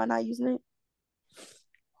the fuck am I not using it?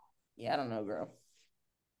 Yeah, I don't know, girl.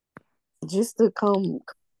 Just to come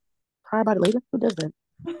cry about it later? Who does that?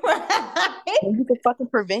 And you can fucking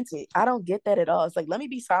prevent it. I don't get that at all. It's like, let me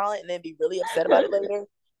be silent and then be really upset about it later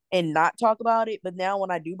and not talk about it. But now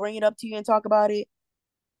when I do bring it up to you and talk about it,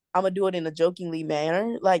 I'm gonna do it in a jokingly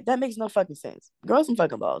manner. Like, that makes no fucking sense. Grow some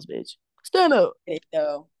fucking balls, bitch. Stand up. It,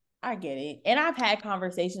 though. I get it. And I've had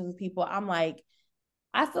conversations with people. I'm like,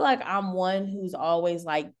 I feel like I'm one who's always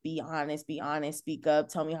like, be honest, speak up,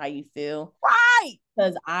 tell me how you feel. Right.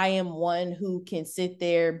 Because I am one who can sit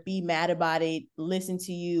there, be mad about it, listen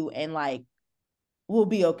to you, and like, we'll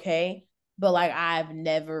be okay. But like, I've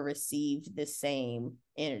never received the same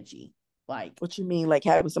energy. Like, What you mean? Like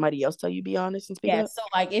having somebody else tell you be honest and speak yeah. up? So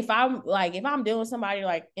like, if I'm dealing with somebody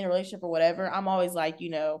like in a relationship or whatever, I'm always like,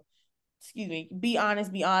 excuse me, be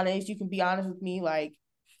honest, be honest. You can be honest with me. Like,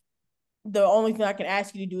 the only thing I can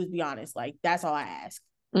ask you to do is be honest. Like, that's all I ask.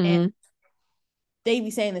 And Mm-hmm. they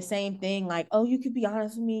be saying the same thing, like, oh, you could be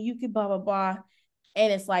honest with me, you could blah blah blah.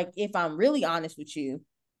 And it's like, if I'm really honest with you,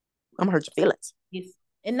 I'm gonna hurt your feelings. it's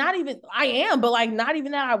and not even I am, but like not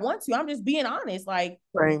even that I want to. I'm just being honest. Like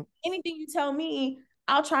Right. anything you tell me,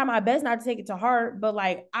 I'll try my best not to take it to heart, but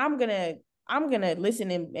like I'm gonna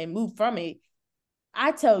listen and move from it.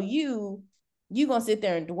 I tell you, you gonna sit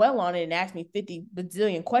there and dwell on it and ask me 50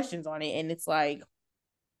 bazillion questions on it. And it's like,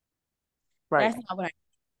 Right. that's not what I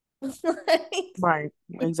Right.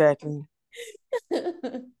 Exactly.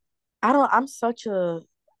 I'm such a,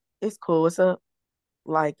 it's cool. What's up?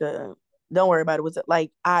 Like, don't worry about it. What's up?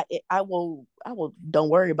 Like, I will, don't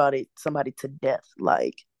worry about it. Somebody to death.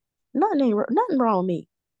 Like, nothing wrong with me.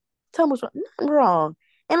 Tell me what's wrong. Nothing wrong.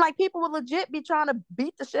 And like, people will legit be trying to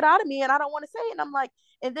beat the shit out of me, and I don't want to say it. And I'm like,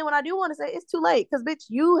 and then when I do want to say it, it's too late. Cause bitch,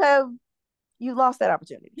 you lost that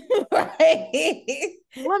opportunity. right.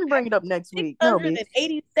 Let me bring it up next week. No, bitch.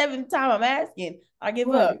 687th time I'm asking. I give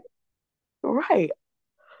up. Right. Right.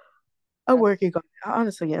 I'm working on it. I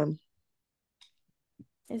honestly am.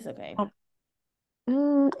 It's okay.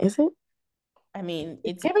 Is it? I mean,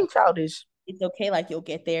 It's giving childish. it's okay. Like you'll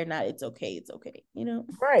get there. Not it's okay. It's okay. You know.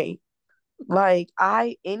 Right. Like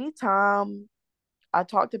anytime I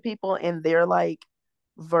talk to people and they're like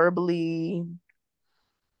verbally,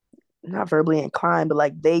 not verbally inclined, but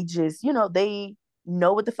like they just,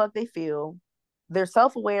 know what the fuck they feel. They're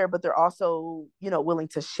self-aware, but they're also, willing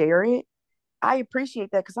to share it. I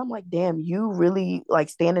appreciate that because I'm like, damn, you really like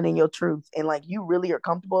standing in your truth and like you really are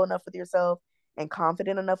comfortable enough with yourself and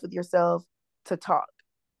confident enough with yourself to talk.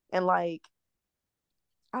 And like,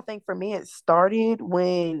 I think for me, it started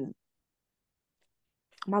when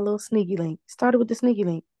my little sneaky link started with the sneaky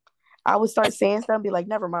link. I would start saying stuff and be like,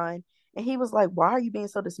 never mind. And he was like, why are you being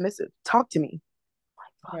so dismissive? Talk to me. I'm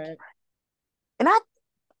like, fuck. Right. And I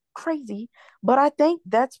crazy, but I think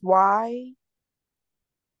that's why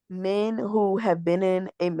men who have been in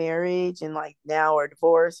a marriage and like now are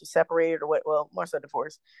divorced or separated or what, well, more so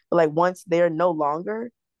divorced, but like once they're no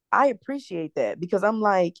longer, I appreciate that because I'm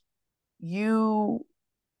like, you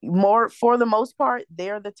more for the most part,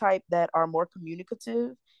 they're the type that are more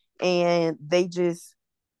communicative and they're just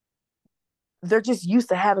used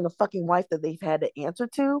to having a fucking wife that they've had to answer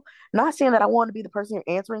to. Not saying that I want to be the person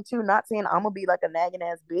you're answering to, not saying I'm gonna be like a nagging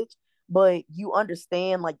ass bitch, but you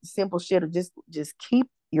understand like the simple shit of just keep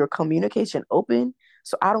your communication open.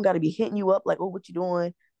 So I don't gotta be hitting you up like, oh, what you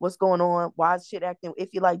doing? What's going on? Why is shit acting? If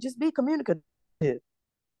you like, just be communicative.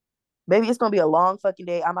 Maybe it's gonna be a long fucking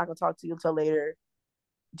day. I'm not gonna talk to you until later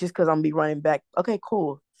just because I'm gonna be running back. Okay,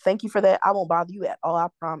 cool. Thank you for that. I won't bother you at all. I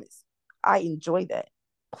promise. I enjoy that.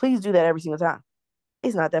 Please do that every single time.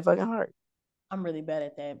 It's not that fucking hard. I'm really bad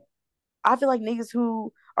at that. I feel like niggas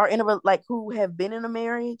who are like who have been in a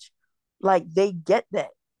marriage, like they get that,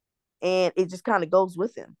 and it just kind of goes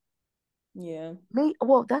with them. Yeah. Me,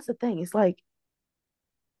 well, that's the thing. It's like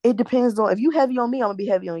it depends on if you heavy on me, I'm gonna be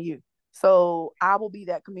heavy on you. So I will be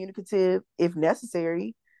that communicative if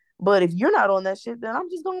necessary. But if you're not on that shit, then I'm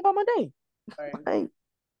just going about my day. Right. Like,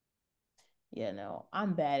 Yeah, no,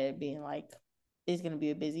 I'm bad at being like, it's gonna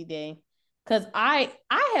be a busy day. Cause I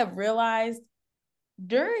have realized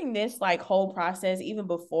during this like whole process, even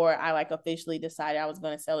before I like officially decided I was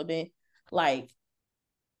gonna celibate, like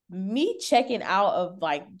me checking out of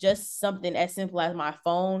like just something as simple as my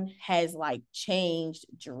phone has like changed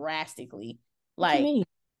drastically. what you Like mean?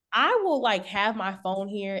 I will like have my phone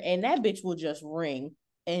here and that bitch will just ring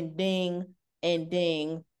and ding and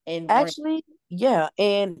ring. Actually, yeah.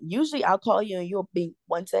 And usually I'll call you and you'll be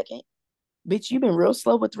 1 second. Bitch, you've been real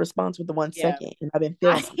slow with the response with the one Yeah. second. And I've been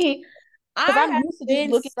feeling some I because I I'm have used to just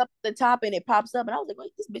been looking up at the top and it pops up. And I was like,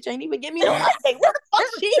 wait, this bitch ain't even give me no update. Where the fuck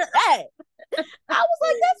she at? I was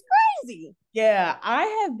like, that's crazy. yeah, I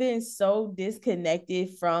have been so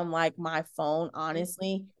disconnected from like my phone,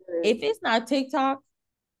 honestly. If it's not TikTok,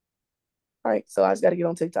 All right, so I just got to get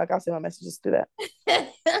on TikTok. I'll send my messages to that.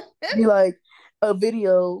 Be like a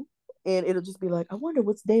video, and it'll just be like, I wonder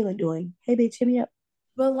what's Dalen doing. Hey, bitch, hit me up.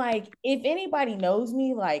 but like if anybody knows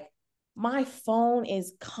me, like my phone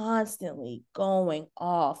is constantly going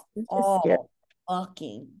off It's just scary. all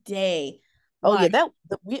fucking day. Oh yeah,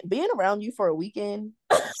 Like being around you for a weekend.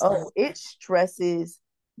 Oh, it stresses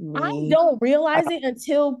I me. don't realize it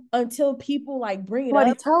until people like bring it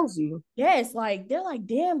Somebody up. tells you. Yes, like they're like,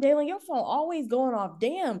 damn, Dalen, your phone always going off.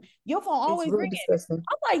 Damn, your phone It's always really ringing. disgusting.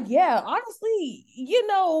 I'm like, yeah, honestly,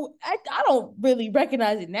 I don't really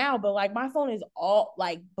recognize it now, but like my phone is all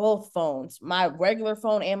like both phones, my regular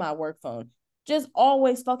phone and my work phone, just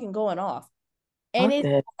always fucking going off. And Fuck it's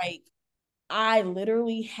that. like I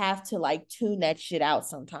literally have to like tune that shit out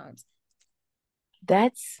sometimes.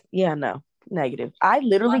 That's yeah, no, negative. I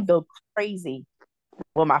literally go crazy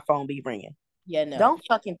when my phone be ringing. Yeah, no. Don't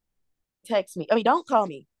fucking text me. I mean, don't call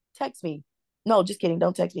me. Text me. No, just kidding.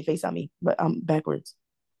 Don't text me. FaceTime me. But I'm backwards.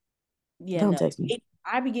 Yeah, Don't no. text me.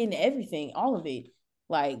 I be getting everything, all of it.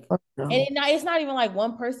 Like, Fuck and no. it's not even like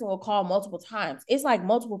one person will call multiple times. It's like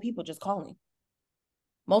multiple people just calling.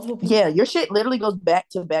 Multiple Yeah, people. your shit literally goes back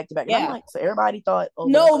to back to back. And I'm Yeah. like, so everybody thought, oh,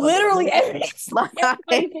 they're No, gonna call literally me. Like,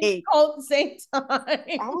 everybody called at the same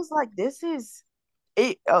I time. was like, this is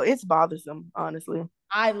it. Oh, it's bothersome, honestly.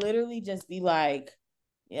 I literally just be like,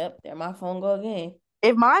 yep, there my phone go again.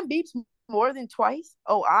 If mine beeps more than twice,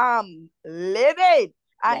 oh, I'm livid.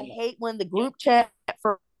 I Yeah, no. hate when the group chat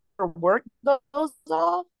for work goes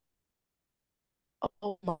off.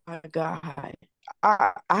 Oh my God.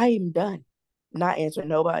 I am done. Not answering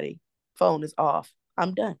nobody. Phone is off.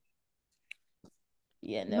 I'm done.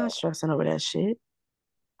 Yeah, I'm not no. stressing over that shit.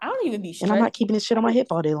 I don't even be And I'm stressed. not keeping this shit on my hip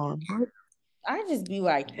all day long. I just be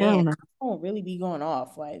like, Hell damn, no. phone really be going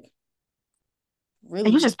off. Like, And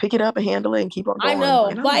really you be. just pick it up and handle it and keep on I going. know.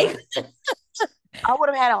 And I'm Like, like, I would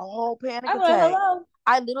have had a whole panic I'm like, attack. hello.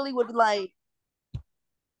 I literally would be like,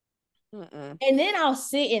 mm-mm. And then I'll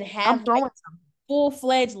sit and I'm have throwing something.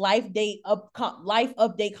 full-fledged life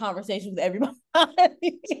update conversations with everybody.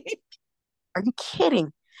 Are you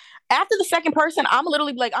kidding? After the second person, I'm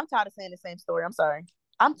literally like, I'm tired of saying the same story. I'm sorry.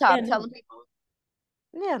 I'm tired Yeah, of no. telling people.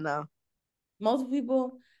 Yeah, no. Multiple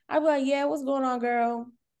people, I'd be like, yeah, what's going on, girl?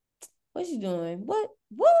 What you doing? What?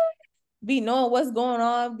 Be knowing what's going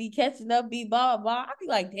on, be catching up, be blah, blah, blah. I'd be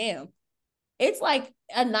like, damn. It's like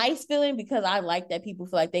a nice feeling because I like that people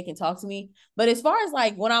feel like they can talk to me. But as far as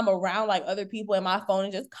like when I'm around like other people and my phone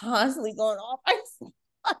is just constantly going off, I just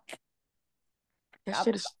like, That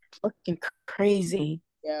shit is fucking crazy.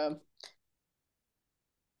 yeah,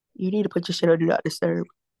 You need to put your shit on Do Not Disturb.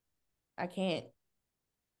 I can't.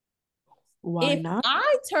 Why If not?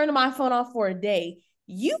 I turn my phone off for a day,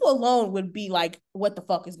 you alone would be like, what the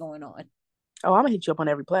fuck is going on? Oh, I'm gonna hit you up on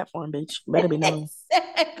every platform, bitch. Better be known.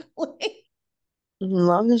 Exactly. As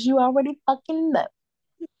long as you already fucking know.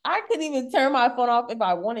 I couldn't even turn my phone off if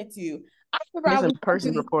I wanted to. I remember I Missing was going through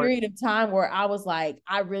persons this report. period of time where I was like,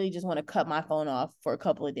 I really just want to cut my phone off for a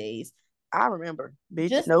couple of days. I remember, bitch.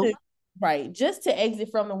 Just Nope. to right, just to exit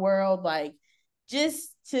from the world, like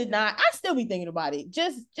just to not I still be thinking about it.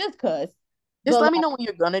 Just cause. Just But let me know when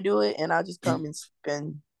you're gonna do it, and I'll just come and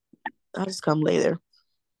spend. I'll just come later.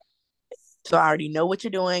 So I already know what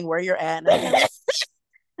you're doing, where you're at, and I can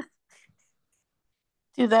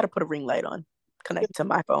do that or put a ring light on. Connect to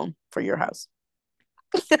my phone for your house.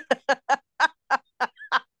 and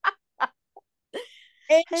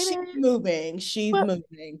Hey she's there. moving. She's What?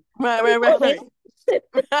 moving. Right. Are we going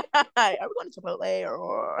to Chipotle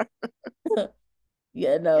or? Yeah,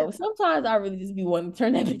 Yeah, no. Sometimes I really just be wanting to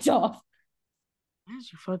turn that bitch off.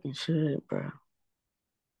 as you fucking should, bro.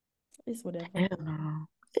 It's whatever. Hell no.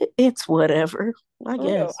 It's whatever. I For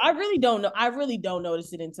real. guess. I really don't know. I really don't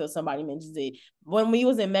notice it until somebody mentions it. When we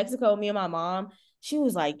was in Mexico, me and my mom, she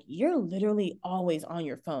was like, "You're literally always on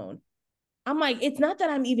your phone." I'm like, "It's not that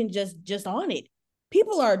I'm even just on it.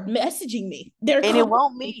 People are messaging me. They're And it calling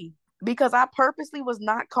won't me." me because I purposely was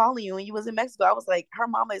not calling you when you was in Mexico. I was like, her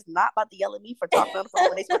mama is not about to yell at me for talking on the phone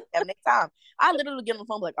when they supposed to have next time. I literally get on the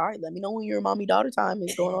phone like, all right, let me know when your mommy daughter time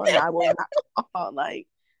is going on, and I will not call. Like,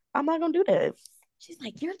 I'm not gonna do that. She's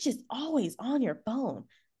like, "You're just always on your phone."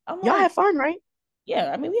 I'm Y'all like, have fun, right?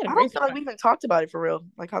 "Yeah, I mean, we had a I don't great feel like time." we even talked about it for real.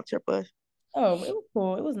 Like how trip was. Oh, it was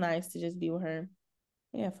cool. It was nice to just be with her.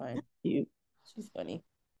 Yeah, fun. You. She's funny.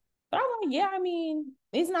 But I'm like, yeah, I mean,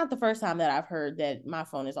 it's not the first time that I've heard that my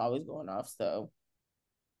phone is always going off. So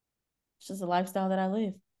it's just a lifestyle that I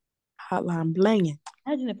live. Hotline blinging.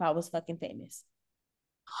 Imagine if I was fucking famous.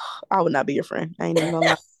 I would not be your friend. I ain't even gonna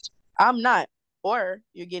lie. I'm not. Or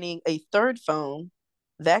you're getting a third phone.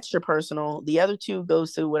 That's your personal. The other two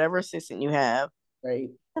goes to whatever assistant you have, Right.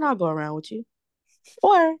 and I'll go around with you.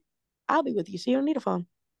 Or I'll be with you, so you don't need a phone.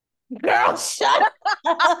 Girl, shut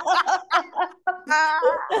Why up.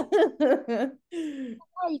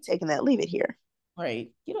 are you taking that? Leave it here.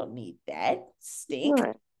 Right. You don't need that. All Stink.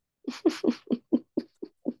 right.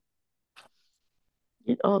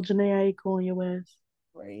 Get all Janae Aiko on your ass.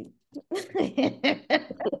 Right.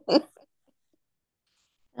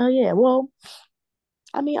 Oh yeah. Well,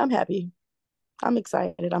 I mean, I'm happy. I'm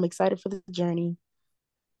excited. I'm excited for the journey.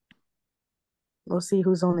 We'll see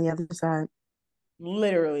who's on the other side.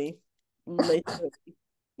 Literally. Literally.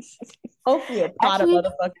 Hopefully a pot of Actually,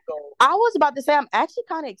 motherfucking gold. I was about to say I'm actually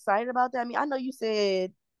kind of excited about that. I mean, I know you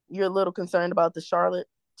said you're a little concerned about the Charlotte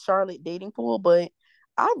dating pool, but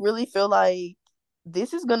I really feel like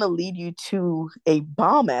this is gonna lead you to a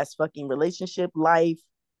bomb ass fucking relationship, life,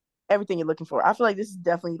 everything you're looking for. I feel like this is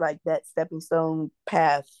definitely like that stepping stone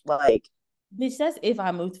path. Like, Bitch, that's if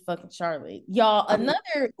I move to fucking Charlotte. Y'all, I mean,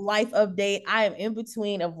 another life update. I am in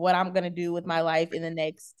between of what I'm gonna do with my life in the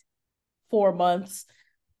next 4 months.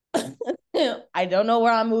 I don't know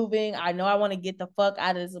where I'm moving. I know I want to get the fuck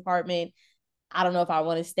out of this apartment. I don't know if I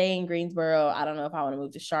want to stay in Greensboro. I don't know if I want to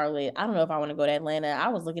move to Charlotte. I don't know if I want to go to Atlanta. I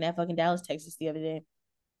was looking at fucking Dallas, Texas the other day.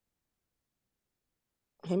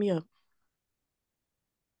 hit me up.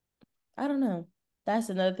 I don't know. That's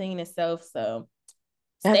another thing in itself. So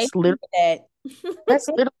stay That's literally tuned for that's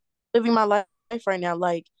that. literally living my life right now.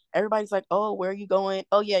 Like everybody's like, "Oh, where are you going?"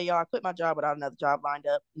 Oh yeah, y'all, I quit my job without another job lined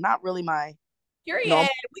up. Not really my Period. normal.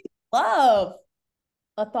 We love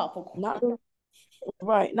a thoughtful. Not really,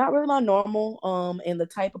 right. Not really my normal. And the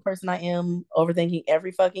type of person I am, overthinking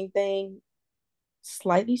every fucking thing.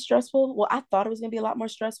 Slightly stressful. Well, I thought it was gonna be a lot more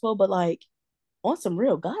stressful, but like on some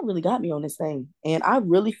real, God really got me on this thing, and I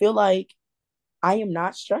really feel like I am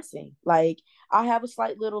not stressing. Like I have a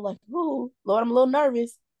slight little like, oh Lord, I'm a little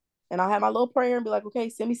nervous. And I'll have my little prayer and be like, okay,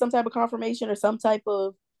 send me some type of confirmation or some type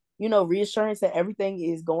of, reassurance that everything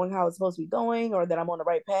is going how it's supposed to be going or that I'm on the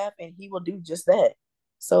right path. And he will do just that.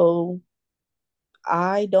 So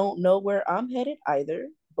I don't know where I'm headed either,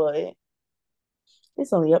 but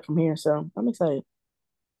It's only up from here, so I'm excited.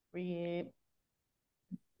 Period.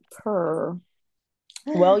 Per.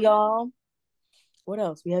 Well, y'all, what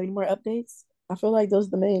else? We have any more updates? I feel like those are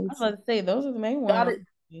the I was mains. about to say those are the main Got ones. it.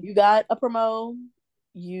 You got a promo.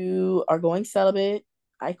 You are going celibate.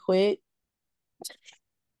 I quit.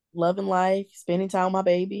 Loving life, spending time with my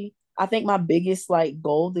baby. I think my biggest like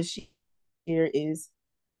goal this year is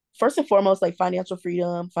first and foremost like financial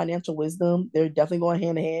freedom, financial wisdom. They're definitely going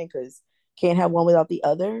hand in hand because can't have one without the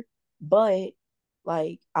other. But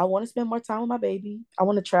like I want to spend more time with my baby. I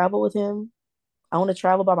want to travel with him. I want to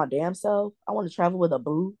travel by my damn self. I want to travel with a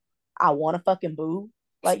boo. I want a fucking boo.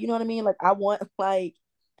 Like, you know what I mean? Like I want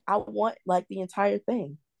like the entire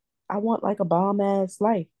thing. I want like a bomb ass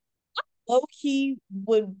life. Low key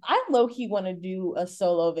want to do a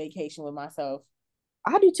solo vacation with myself.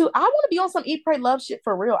 I do too. I want to be on some eat, pray, love shit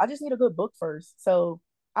for real. I just need a good book first. So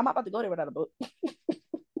I'm not about to go there without a book.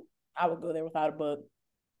 I would go there without a book.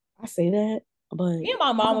 I say that, but Me and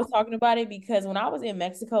my mom was talking about it because when I was in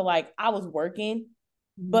Mexico, like I was working,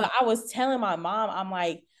 but I was telling my mom, I'm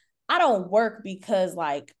like, I don't work because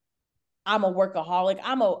like I'm a workaholic.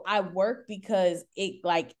 I work because it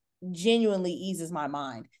like genuinely eases my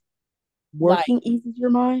mind. Like, working eases your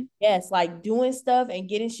mind. yes, like doing stuff and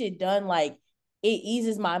getting shit done, like it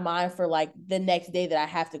eases my mind for like the next day that I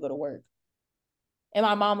have to go to work. And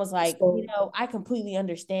my mom was like, So I completely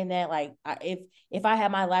understand that. Like, if I had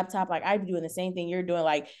my laptop, like I'd be doing the same thing you're doing.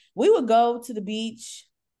 Like, we would go to the beach,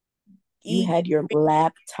 you eat. had your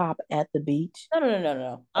laptop at the beach.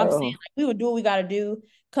 No. I'm saying Oh, like we would do what we got to do.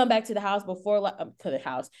 Come back to the house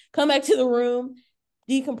Come back to the room,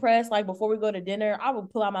 decompress. Like before we go to dinner, I would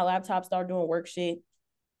pull out my laptop, start doing work shit,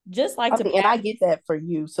 just like I to mean, and pass. I get that for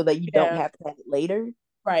you so that you don't Yeah, have to have it later.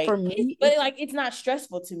 For right. me, But it's like it's not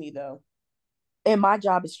stressful to me though. and my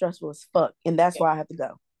job is stressful as fuck, and that's Yeah. why I have to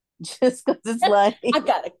go. Just because it's like I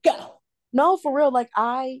gotta go. no, for real. Like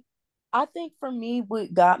I think for me,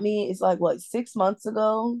 what got me is like what 6 months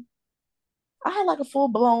ago, I had like a full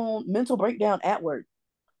blown mental breakdown at work.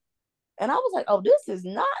 And I was like, oh, this is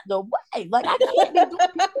not the way. Like, I can't be doing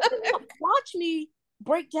people cannot watch me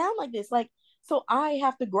break down like this. Like, so I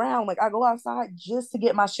have to ground. Like, I go outside just to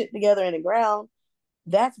get my shit together in the ground.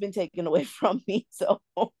 That's been taken away from me. So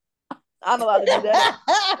I'm allowed to do that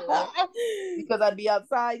because I'd be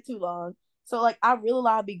outside too long. So like I really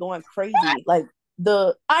allowed to be going crazy. Like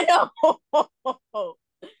the I know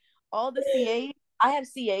all the CAs, I have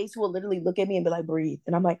CAs who will literally look at me and be like, breathe.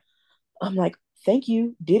 And I'm like, thank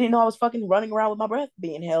you. Didn't know I was fucking running around with my breath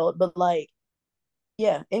being held. But like,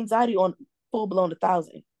 yeah, anxiety on full blown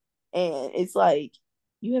 1,000. And it's like,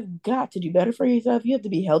 you have got to do better for yourself. You have to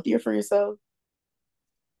be healthier for yourself.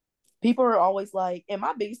 People are always like, and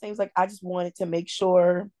my biggest thing is like, I just wanted to make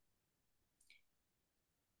sure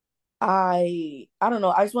I don't know,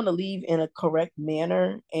 I just want to leave in a correct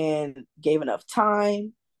manner and gave enough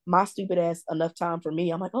time. My stupid ass enough time for me.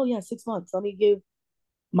 I'm like, oh yeah, 6 months. Let me give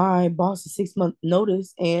my boss a 6 month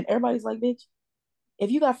notice. And everybody's like, bitch, if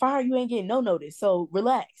you got fired, you ain't getting no notice. So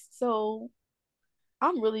relax. So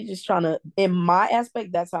I'm really just trying to, in my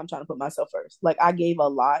aspect, that's how I'm trying to put myself first. Like I gave a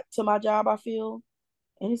lot to my job, I feel.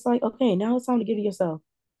 And it's like, okay, now it's time to give it yourself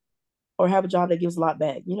or have a job that gives a lot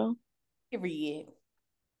back, you know? Period.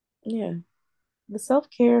 Yeah. The self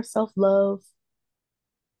care, self love,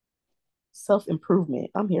 self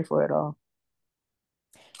improvement. I'm here for it all.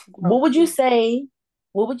 What Growth. would you say?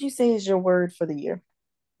 What would you say is your word for the year?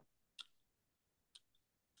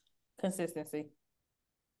 Consistency.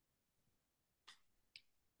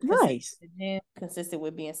 Consistent Nice. with the gym, consistent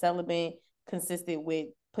with being celibate, consistent with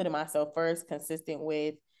putting myself first, consistent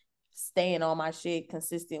with staying on my shit,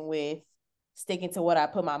 consistent with sticking to what I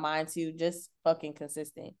put my mind to, just fucking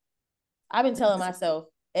consistent. I've been telling myself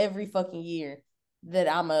every fucking year that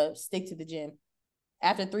I'ma stick to the gym.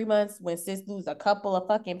 After 3 months, when sis lose a couple of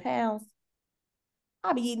fucking pounds,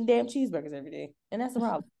 I'll be eating damn cheeseburgers every day. And that's the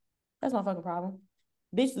problem. That's my fucking problem.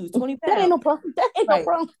 Bitch lose 20 That ain't pounds. no problem. That ain't no Right.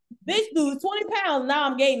 problem. Bitch lose 20 pounds. Now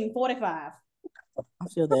I'm gaining 45. I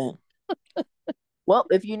feel that. Well,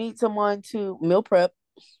 if you need someone to meal prep,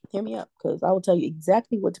 hit me up because I will tell you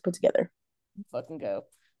exactly what to put together. Fucking go.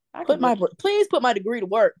 I Put can go. my please put my degree to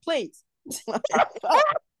work, please.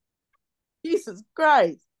 Jesus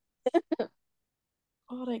Christ!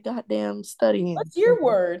 All that goddamn studying. What's your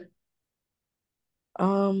word?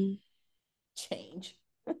 Um, Change.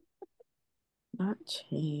 not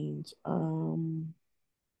change.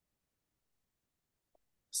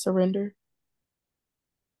 Surrender.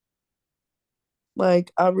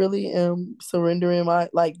 Like I really am surrendering my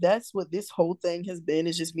like that's what this whole thing has been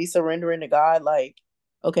is just me surrendering to God. Like,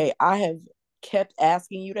 okay, I have kept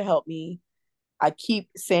asking you to help me. I keep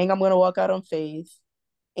saying I'm gonna walk out on faith,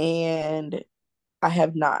 and I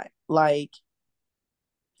have not. Like,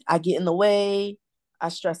 I get in the way, I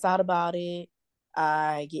stress out about it,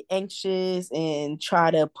 I get anxious and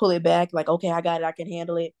try to pull it back, like, okay, I got it, I can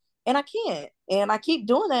handle it. And I can't. And I keep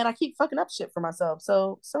doing that and I keep fucking up shit for myself.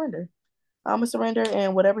 So surrender. I'm gonna surrender,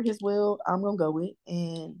 and whatever his will, I'm gonna go with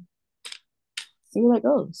and see where that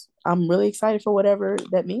goes. I'm really excited for whatever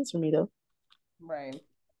that means for me though. Right.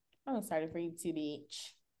 I'm excited for you too,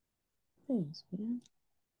 bitch. Thanks, man.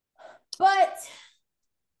 But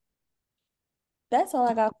that's all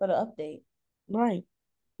I got for the update. Right.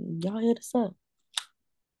 Y'all hit us up.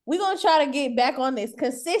 We're gonna try to get back on this.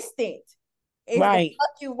 Consistent is the Right.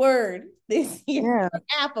 fucking word this year Yeah. for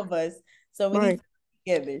half of us. So we need Right. to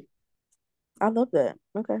get together. I love that.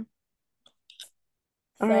 Okay. All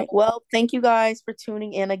So right. Well, thank you guys for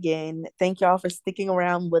tuning in again. Thank y'all for sticking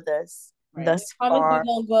around with us right. We thus promise we far.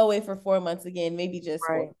 won't go away for 4 months again, maybe just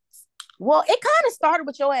Right. 4 months. Well, it kind of started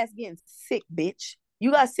with your ass getting sick, bitch.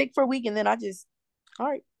 You got sick for a week, and then all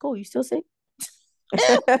right, cool. You still sick?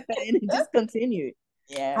 And it just continued.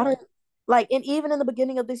 I Yeah. don't like, and even in the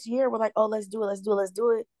beginning of this year, we're like, oh, let's do it, let's do it, let's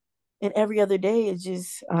do it. And every other day, it's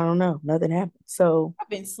just, I don't know, nothing happened. So I've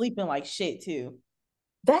been sleeping like shit too.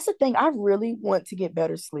 that's the thing. I really want to get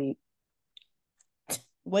better sleep.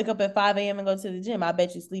 Wake up at 5 a.m. and go to the gym. I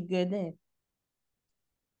bet you sleep good then.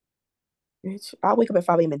 Bitch, I wake up at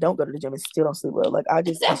 5 a.m. and don't go to the gym and still don't sleep well. Like, I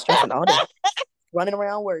just be stressing all day, running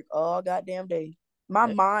around work all goddamn day. My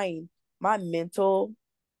mind, my mental,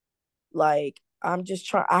 like, I'm just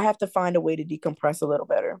trying, I have to find a way to decompress a little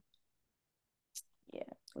better. Yeah.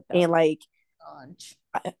 And like, ganj.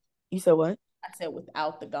 You said what? I said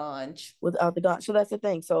without the ganj. Without the gun. So that's the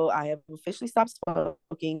thing. So I have officially stopped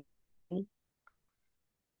smoking.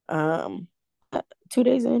 Um, 2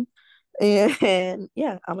 days in. And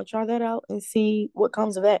yeah, I'm gonna try that out and see what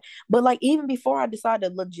comes of that. But like, even before I decided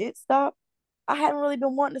to legit stop, I hadn't really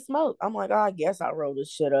been wanting to smoke. I'm like, oh, I guess I'll roll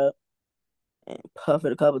this shit up and puff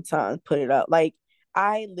it a couple times, put it out. Like,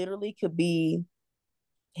 I literally could be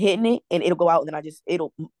hitting it and it'll go out, and then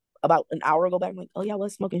it'll about an hour go back. I'm like, oh yeah, I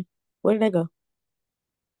was smoking. Where did that go?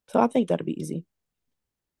 So I think that'll be easy.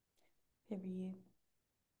 Period.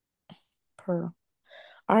 Per.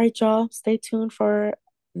 All right, y'all. Stay tuned for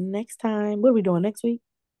next time. What are we doing next week?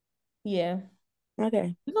 Yeah.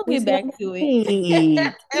 Okay. We're gonna We'll get see back y'all to next week.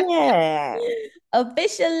 it. Yeah.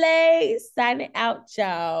 Officially signing out,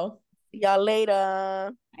 y'all. See y'all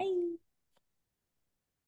later. Bye.